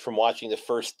noticed from watching the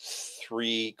first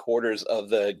 3 quarters of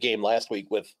the game last week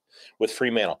with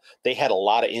Fremantle. They had a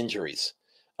lot of injuries.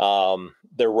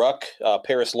 Their ruck,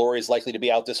 Paris Laurie, is likely to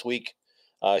be out this week.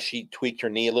 She tweaked her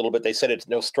knee a little bit. They said it's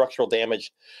no structural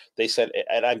damage. They said,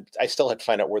 and I still have to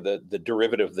find out where the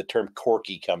derivative of the term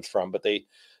corky comes from, but the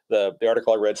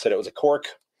article I read said it was a cork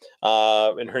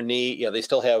in her knee. They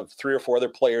still have 3 or 4 other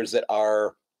players that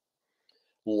are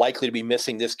likely to be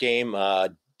missing this game.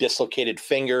 Dislocated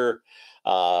finger,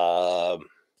 a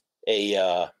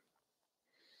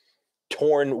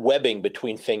torn webbing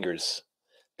between fingers.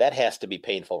 That has to be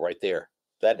painful right there.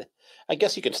 That, I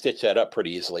guess you can stitch that up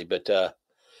pretty easily, but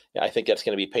I think that's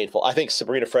going to be painful. I think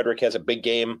Sabrina Frederick has a big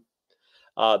game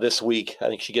this week. I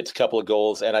think she gets a couple of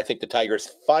goals, and I think the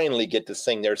Tigers finally get to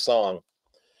sing their song,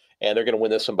 and they're going to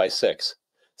win this one by 6.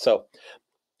 So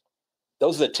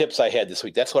those are the tips I had this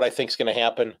week. That's what I think is going to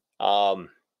happen.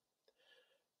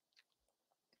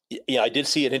 I did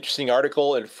see an interesting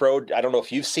article in Frode. I don't know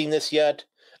if you've seen this yet.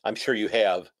 I'm sure you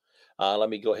have. Let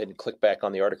me go ahead and click back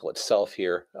on the article itself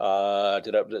here. I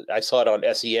saw it on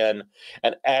SEN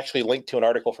and actually linked to an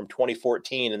article from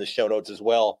 2014 in the show notes as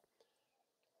well,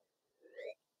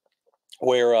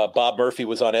 where Bob Murphy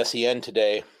was on SEN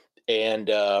today. And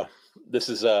this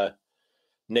is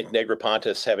Nick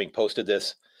Negropontis having posted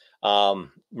this.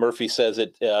 Murphy says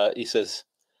it. He says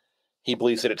he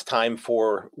believes that it's time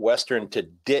for Western to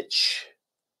ditch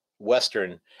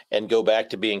Western and go back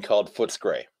to being called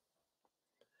Footscray.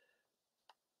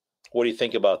 What do you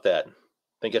think about that?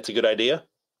 Think that's a good idea?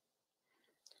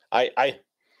 I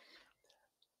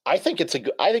think it's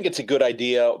a good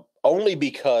idea only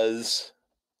because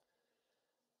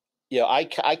I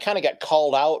kind of got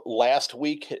called out last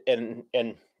week, and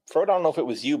Fred, I don't know if it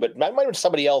was you, but it might have been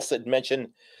somebody else that mentioned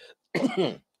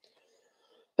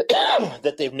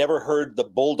that they've never heard the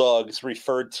Bulldogs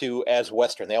referred to as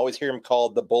Western. They always hear them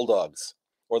called the Bulldogs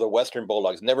or the Western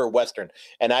Bulldogs, never Western.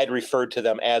 And I'd referred to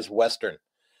them as Western.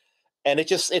 And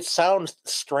it sounds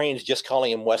strange just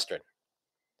calling them Western.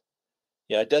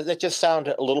 It just sounds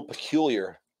a little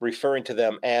peculiar referring to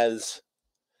them as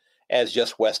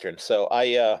just Western. So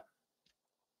I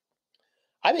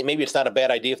think maybe it's not a bad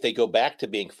idea if they go back to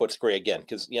being Footscray again,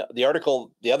 because the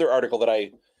other article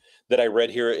that I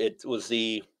read here, it was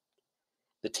the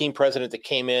team president that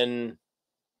came in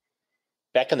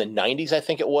back in the 90s, I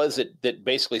think it was, that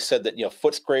basically said that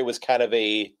Footscray was kind of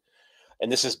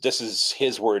and this is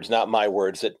his words, not my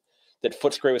words, that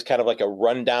Footscray was kind of like a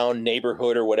rundown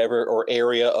neighborhood or whatever, or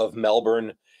area of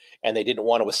Melbourne, and they didn't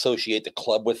want to associate the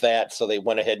club with that, so they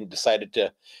went ahead and decided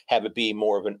to have it be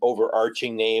more of an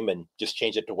overarching name and just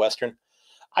change it to Western.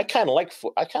 I kind of like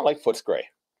Footscray.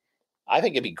 I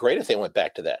think it'd be great if they went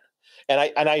back to that. And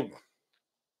I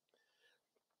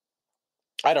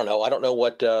don't know. I don't know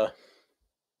what.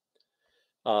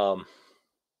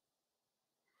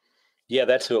 Yeah,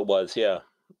 that's who it was. Yeah.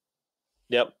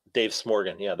 Yep. Dave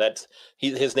Smorgan. Yeah,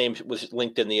 his name was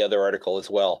linked in the other article as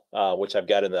well, which I've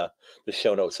got in the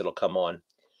show notes. That'll come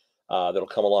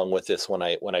along with this when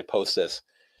I post this.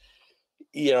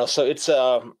 So it's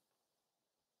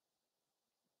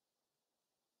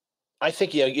I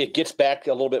think it gets back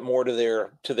a little bit more to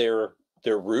their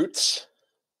roots,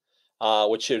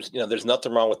 which is there's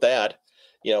nothing wrong with that.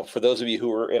 For those of you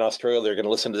who are in Australia, they're going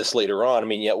to listen to this later on. I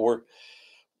mean, we're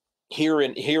here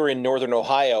in Northern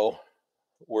Ohio,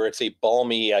 where it's a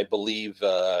balmy, I believe,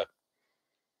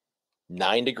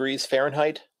 9 degrees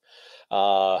Fahrenheit,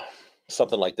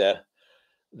 something like that.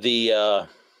 The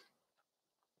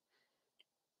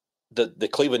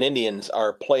Cleveland Indians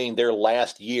are playing their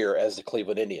last year as the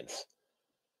Cleveland Indians.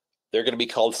 They're going to be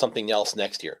called something else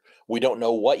next year. We don't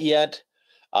know what yet.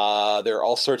 There are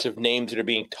all sorts of names that are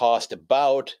being tossed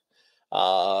about.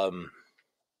 The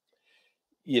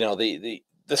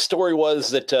story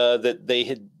was that they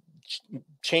had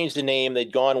changed the name.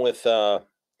 They'd gone with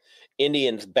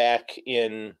Indians back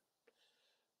in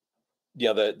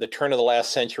the turn of the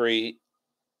last century,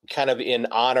 kind of in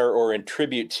honor or in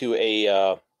tribute to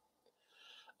a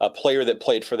player that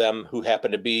played for them who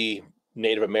happened to be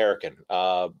Native American.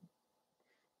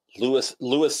 Louis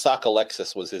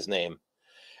Sockalexis was his name.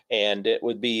 And it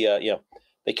would be,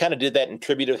 they kind of did that in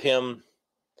tribute of him.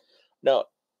 Now,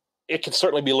 it can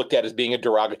certainly be looked at as being a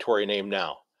derogatory name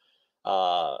now.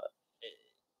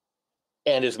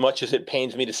 And as much as it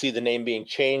pains me to see the name being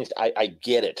changed, I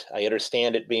get it. I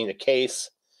understand it being the case.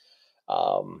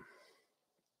 So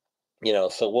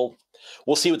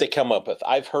we'll see what they come up with.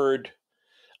 I've heard,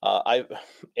 I'm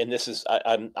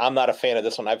not a fan of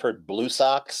this one. I've heard Blue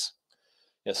Sox.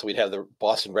 So we'd have the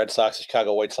Boston Red Sox, the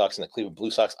Chicago White Sox, and the Cleveland Blue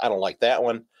Sox. I don't like that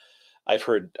one. I've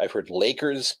heard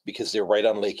Lakers because they're right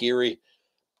on Lake Erie.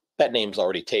 That name's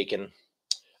already taken.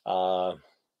 The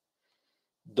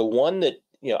one that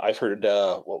I've heard,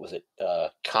 what was it?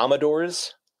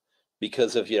 Commodores,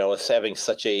 because of us having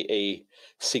such a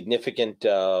significant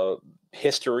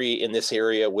history in this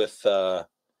area with the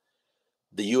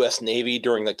U.S. Navy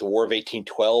during like the War of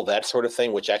 1812, that sort of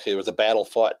thing, which actually was a battle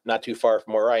fought not too far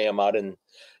from where I am out in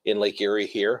Lake Erie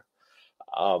here.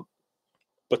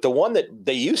 But the one that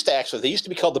they used to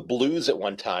be called the Blues at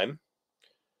one time.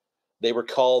 They were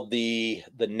called the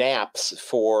Naps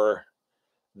for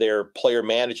their player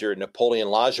manager, Napoleon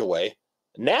Lajoie.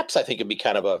 Naps, I think, would be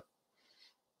kind of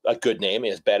a good name,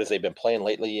 as bad as they've been playing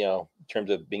lately, in terms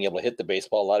of being able to hit the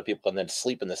baseball. A lot of people can then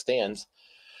sleep in the stands.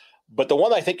 But the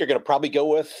one I think they're going to probably go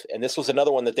with, and this was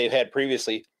another one that they've had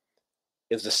previously,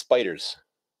 is the Spiders,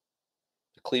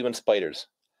 the Cleveland Spiders.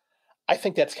 I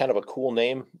think that's kind of a cool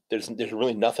name. There's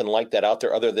really nothing like that out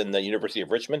there other than the University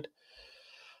of Richmond.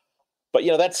 But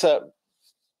that's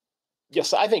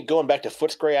yes. I think going back to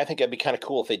Footscray, I think that'd be kind of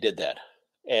cool if they did that.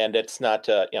 And it's not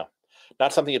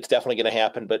not something that's definitely going to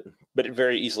happen, but it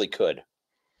very easily could.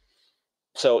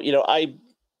 So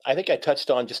I think I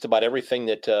touched on just about everything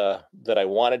that I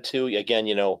wanted to. Again,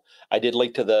 I did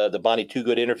link to the Bonnie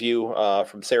Toogood interview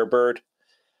from Sarah Bird.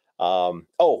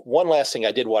 One last thing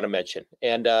I did want to mention,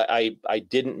 and I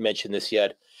didn't mention this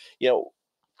yet.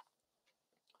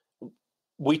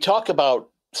 We talk about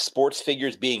sports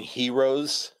figures being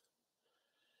heroes,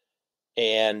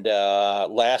 and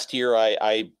last year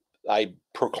I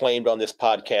proclaimed on this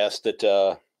podcast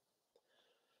that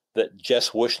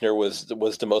Jess Wushner was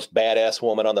the most badass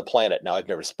woman on the planet. Now, I've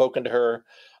never spoken to her.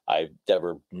 I've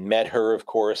never met her, of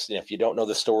course. And if you don't know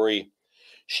the story,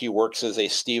 she works as a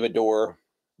stevedore,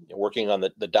 working on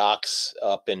the docks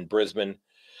up in Brisbane.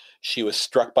 She was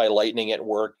struck by lightning at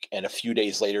work, and a few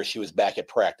days later, she was back at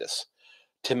practice.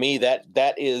 To me,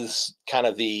 that is kind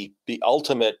of the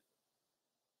ultimate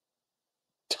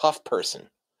tough person.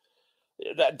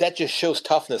 That just shows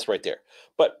toughness right there.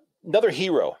 But another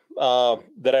hero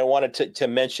that I wanted to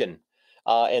mention,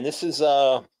 and this is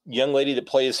a young lady that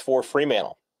plays for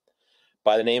Fremantle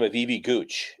by the name of Evie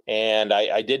Gooch. And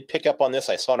I did pick up on this.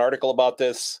 I saw an article about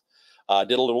this,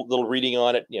 did a little reading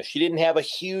on it. She didn't have a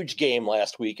huge game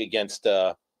last week against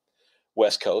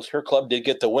West Coast. Her club did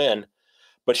get the win,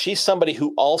 but she's somebody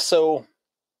who also,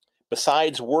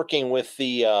 besides working with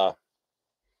the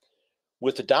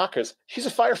Dockers, she's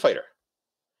a firefighter.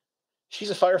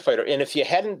 She's a firefighter, and if you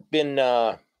hadn't been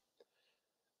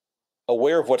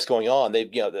aware of what's going on,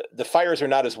 the fires are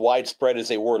not as widespread as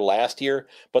they were last year,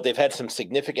 but they've had some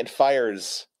significant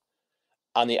fires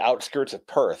on the outskirts of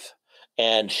Perth,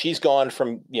 and she's gone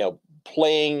from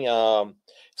playing. So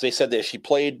they said that she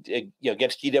played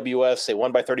against GWS, they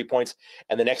won by 30 points,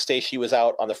 and the next day she was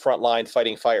out on the front line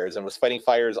fighting fires, and was fighting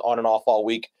fires on and off all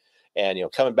week, and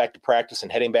coming back to practice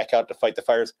and heading back out to fight the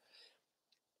fires.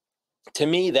 To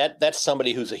me, that's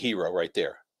somebody who's a hero right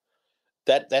there.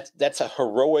 That's a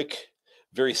heroic,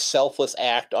 very selfless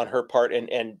act on her part.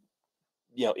 And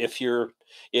if you're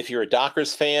a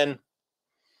Dockers fan,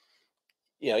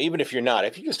 even if you're not,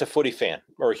 if you're just a footy fan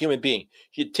or a human being,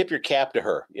 you tip your cap to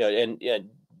her. And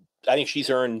I think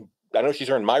I know she's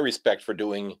earned my respect for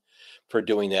doing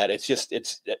that.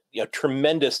 It's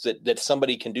tremendous that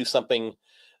somebody can do something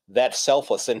that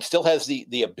selfless and still has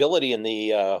the ability and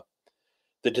the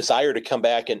desire to come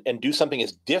back and do something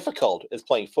as difficult as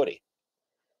playing footy.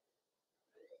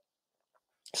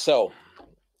 So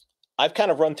I've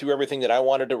kind of run through everything that I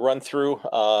wanted to run through.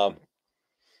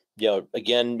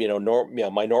 Again,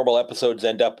 my normal episodes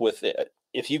end up with,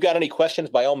 if you got any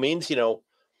questions, by all means, jot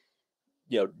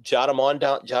them on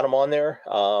there.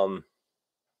 I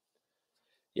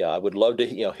would love to,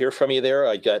 hear from you there.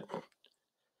 I got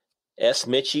S.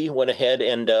 Mitchie went ahead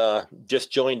and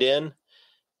just joined in,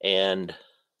 and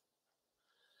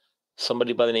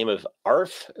somebody by the name of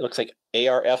ARF, it looks like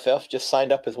ARFF, just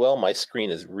signed up as well. My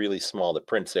screen is really small, the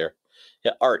print's there.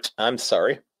 Yeah, Art, I'm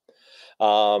sorry.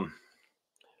 Thanks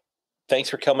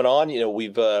for coming on.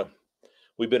 We've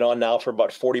been on now for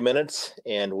about 40 minutes,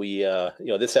 and we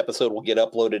this episode will get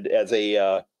uploaded as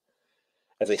a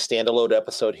standalone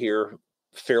episode here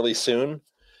fairly soon.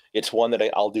 It's one that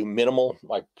I'll do minimal.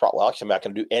 I'm not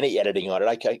going to do any editing on it.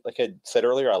 Like I said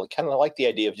earlier, I kind of like the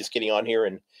idea of just getting on here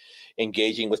and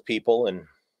engaging with people, and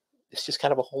it's just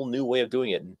kind of a whole new way of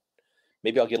doing it. And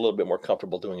maybe I'll get a little bit more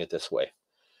comfortable doing it this way.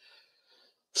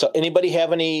 So anybody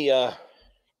have any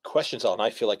questions on? I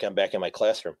feel like I'm back in my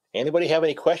classroom. Anybody have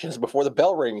any questions before the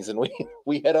bell rings and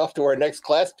we head off to our next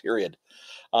class period?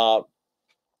 So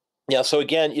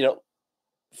again,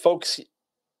 folks,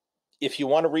 if you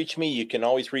want to reach me, you can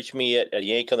always reach me at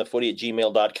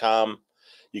yankonthefooty@gmail.com.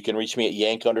 You can reach me at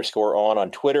yank_on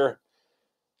on Twitter.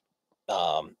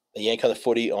 Yank on the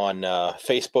Footy on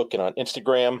Facebook and on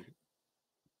Instagram.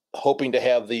 Hoping to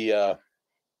have the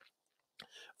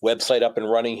website up and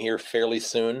running here fairly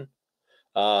soon.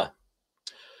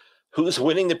 Who's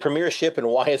winning the premiership and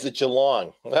why is it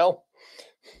Geelong? Well,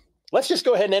 let's just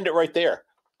go ahead and end it right there.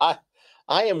 I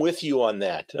am with you on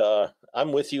that.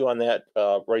 I'm with you on that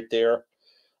right there.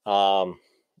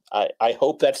 I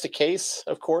hope that's the case,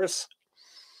 of course,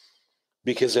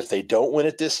 because if they don't win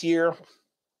it this year,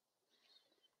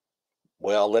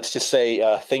 well, let's just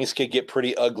say things could get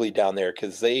pretty ugly down there,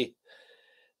 because they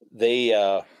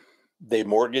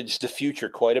mortgaged the future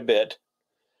quite a bit.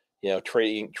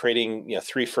 Trading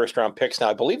 3 first-round picks. Now,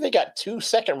 I believe they got 2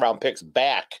 second-round picks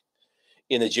back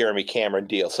in the Jeremy Cameron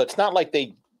deal. So it's not like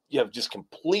they just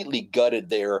completely gutted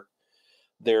their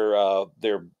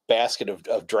basket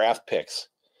of draft picks.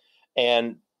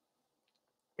 And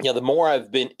the more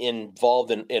I've been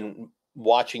involved in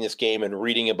watching this game and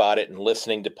reading about it and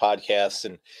listening to podcasts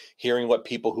and hearing what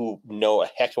people who know a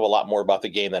heck of a lot more about the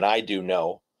game than I do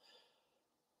know,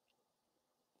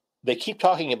 they keep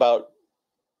talking about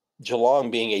Geelong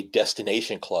being a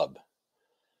destination club,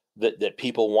 that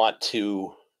people want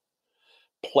to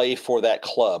play for that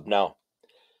club. Now,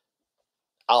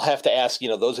 I'll have to ask,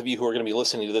 those of you who are going to be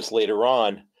listening to this later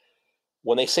on,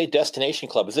 when they say destination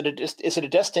club, is it a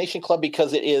destination club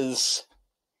because it is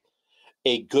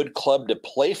a good club to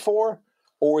play for,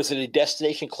 or is it a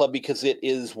destination club because it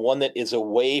is one that is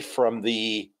away from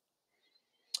the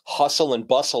hustle and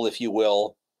bustle, if you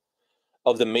will,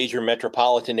 of the major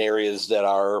metropolitan areas that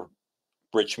are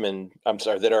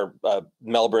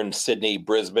Melbourne, Sydney,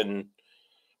 Brisbane,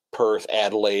 Perth,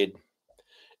 Adelaide?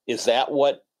 Is that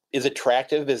what is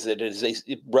attractive? Is a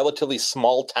relatively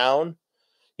small town?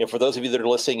 For those of you that are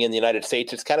listening in the United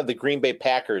States, it's kind of the Green Bay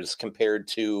Packers compared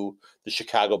to the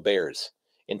Chicago Bears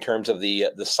in terms of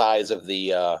the size of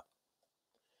the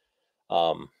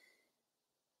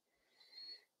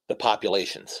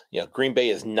populations. Green Bay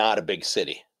is not a big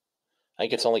city. I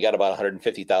think it's only got about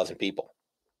 150,000 people.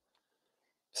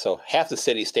 So half the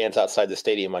city stands outside the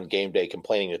stadium on game day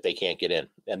complaining that they can't get in,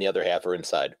 and the other half are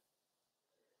inside.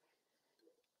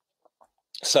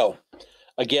 So,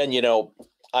 again,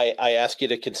 I ask you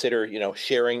to consider,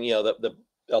 sharing, a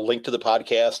link to the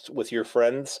podcast with your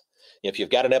friends. If you've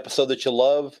got an episode that you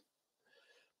love,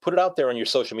 put it out there on your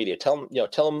social media. Tell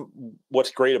them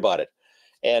what's great about it.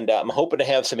 And I'm hoping to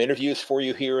have some interviews for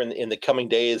you here in the coming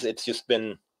days. It's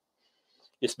been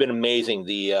amazing,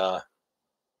 the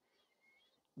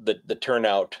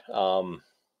turnout and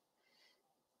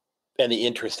the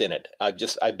interest in it.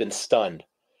 I've been stunned.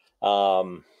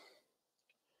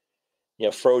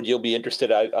 Frode, you'll be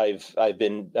interested. I've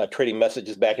been trading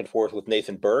messages back and forth with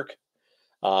Nathan Burke.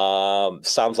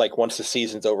 Sounds like once the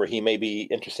season's over, he may be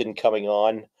interested in coming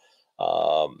on.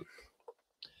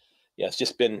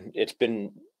 It's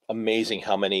been amazing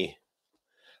how many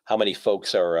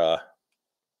folks are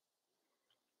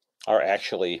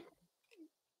actually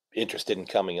interested in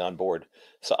coming on board.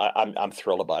 So I'm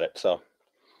thrilled about it. So,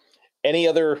 any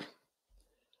other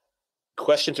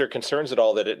questions or concerns at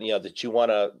all that you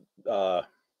want to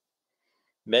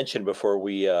mention before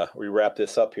we wrap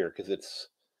this up here? Because it's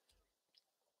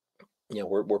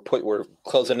we're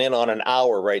closing in on an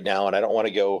hour right now, and I don't want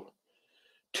to go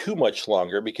too much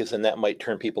longer because then that might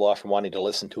turn people off from wanting to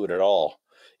listen to it at all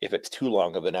if it's too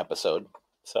long of an episode.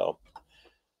 So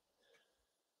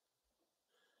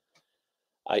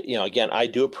I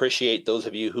do appreciate those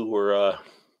of you who were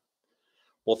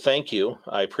well, thank you.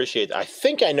 I appreciate it. I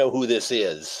think I know who this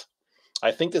is.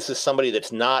 I think this is somebody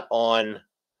that's not on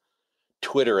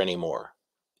Twitter anymore,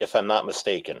 if I'm not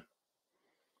mistaken.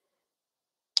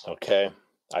 Okay.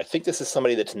 I think this is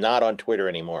somebody that's not on Twitter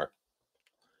anymore.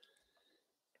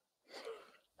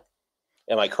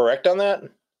 Am I correct on that?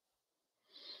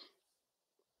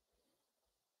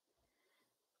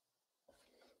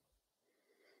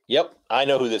 Yep, I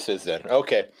know who this is then.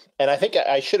 Okay. And I think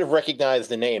I should have recognized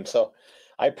the name. So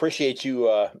I appreciate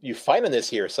you finding this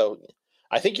here. So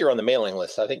I think you're on the mailing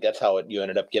list. I think that's how you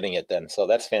ended up getting it then. So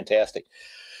that's fantastic.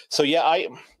 So yeah,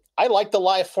 I like the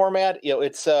live format.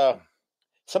 It's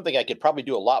something I could probably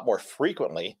do a lot more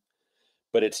frequently,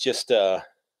 but it's just a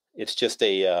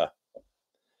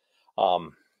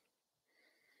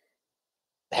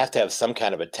have to have some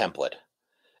kind of a template.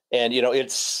 And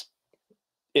it's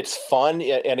fun.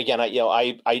 And again,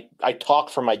 I talk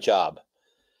for my job.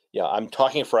 I'm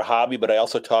talking for a hobby, but I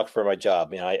also talk for my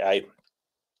job. I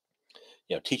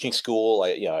teaching school.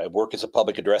 I work as a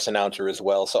public address announcer as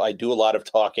well, so I do a lot of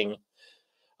talking.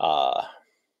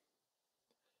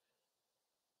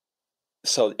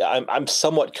 So I'm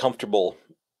somewhat comfortable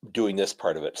doing this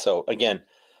part of it. So again,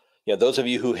 those of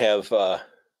you who have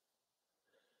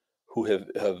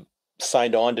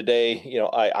signed on today,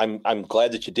 I'm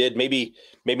glad that you did. Maybe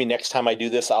next time I do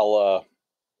this, I'll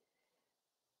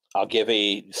give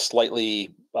a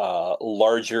slightly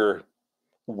larger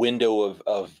window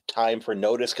of time for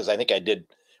notice, because I think it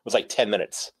was like 10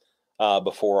 minutes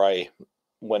before I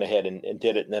went ahead and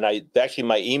did it. And then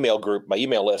my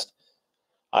email list,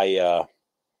 it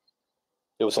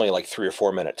was only like 3 or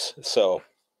 4 minutes. So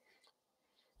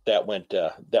that went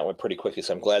pretty quickly.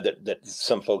 So I'm glad that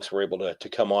some folks were able to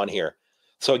come on here.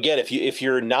 So again, if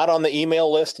you're not on the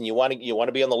email list and you want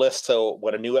to be on the list, so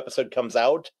when a new episode comes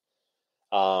out,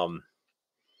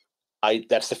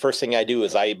 that's the first thing I do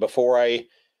is before I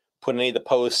put any of the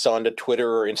posts onto Twitter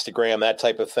or Instagram, that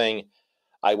type of thing,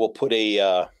 I will put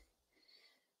a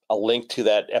link to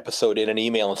that episode in an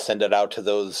email and send it out to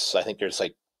those. I think there's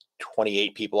like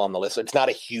 28 people on the list. It's not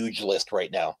a huge list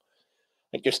right now.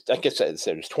 I guess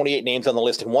there's 28 names on the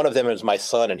list, and one of them is my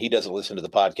son, and he doesn't listen to the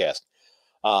podcast.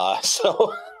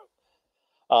 So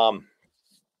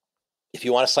if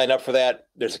you want to sign up for that,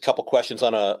 there's a couple questions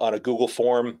on a Google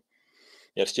form.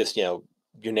 It's just, your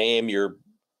name, your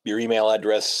email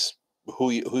address, who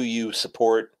you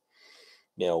support,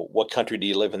 what country do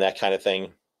you live in, that kind of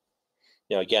thing.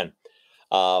 Again,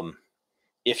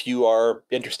 if you are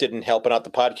interested in helping out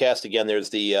the podcast, again, there's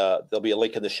there'll be a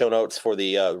link in the show notes for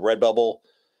the Redbubble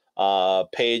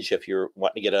page if you're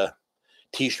wanting to get a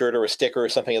T-shirt or a sticker or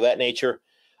something of that nature.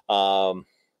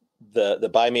 The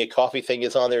Buy Me a Coffee thing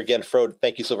is on there. Again, Frode,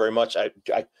 thank you so very much.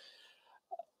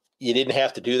 You didn't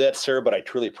have to do that, sir, but I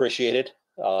truly appreciate it.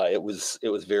 It was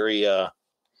very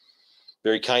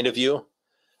very kind of you.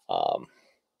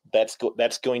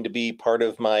 That's going to be part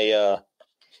of my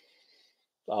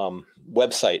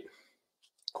website.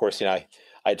 Of course,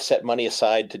 I'd set money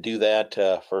aside to do that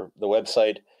for the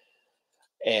website,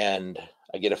 and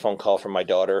I get a phone call from my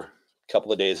daughter a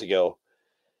couple of days ago,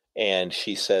 and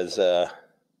she says,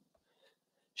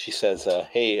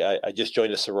 "Hey, I just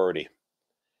joined a sorority,"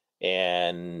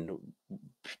 and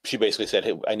she basically said,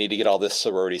 "Hey, I need to get all this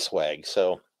sorority swag."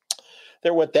 So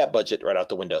there went that budget right out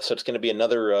the window. So it's going to be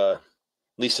at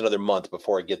least another month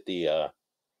before I get the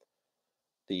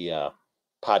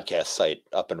podcast site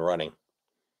up and running.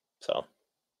 So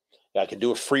I can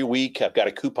do a free week. I've got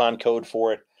a coupon code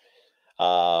for it.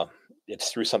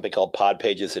 It's through something called Pod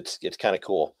Pages. It's kind of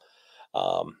cool.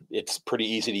 It's pretty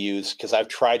easy to use because I've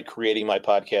tried creating my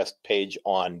podcast page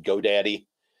on GoDaddy,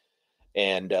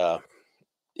 and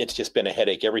it's just been a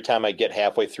headache. Every time I get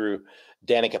halfway through,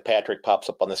 Danica Patrick pops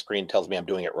up on the screen, tells me I'm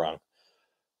doing it wrong.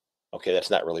 Okay, that's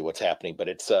not really what's happening, but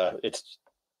it's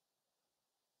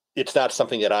not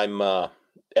something that I'm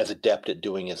as adept at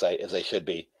doing as I should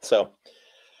be. So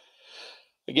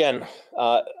again,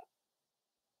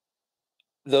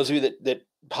 those of you that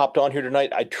popped on here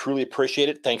tonight, I truly appreciate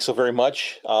it. Thanks so very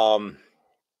much. And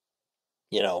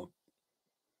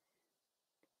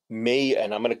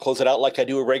I'm going to close it out like I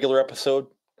do a regular episode.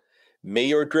 May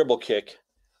your dribble kick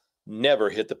never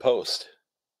hit the post.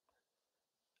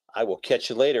 I will catch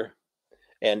you later.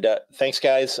 And thanks,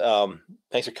 guys.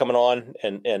 Thanks for coming on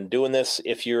and doing this.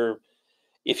 If you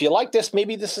like this,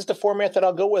 maybe this is the format that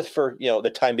I'll go with for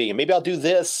the time being. Maybe I'll do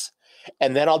this,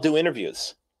 and then I'll do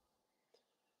interviews.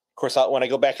 Of course, when I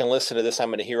go back and listen to this, I'm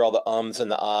going to hear all the ums and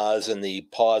the ahs and the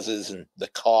pauses and the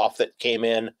cough that came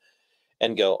in,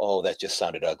 and go, "Oh, that just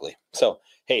sounded ugly." So,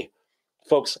 hey,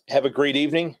 folks, have a great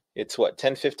evening. It's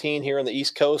 10:15 here on the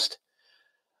East Coast.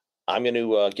 I'm going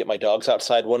to get my dogs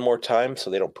outside one more time so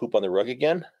they don't poop on the rug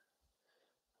again.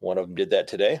 One of them did that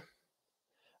today.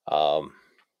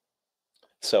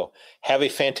 So have a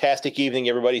fantastic evening,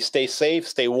 everybody. Stay safe,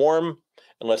 stay warm,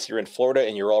 unless you're in Florida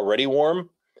and you're already warm.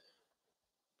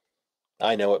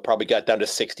 I know it probably got down to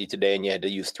 60 today and you had to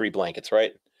use 3 blankets,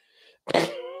 right?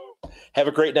 Have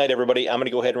a great night, everybody. I'm going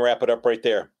to go ahead and wrap it up right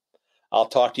there. I'll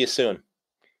talk to you soon.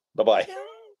 Bye-bye.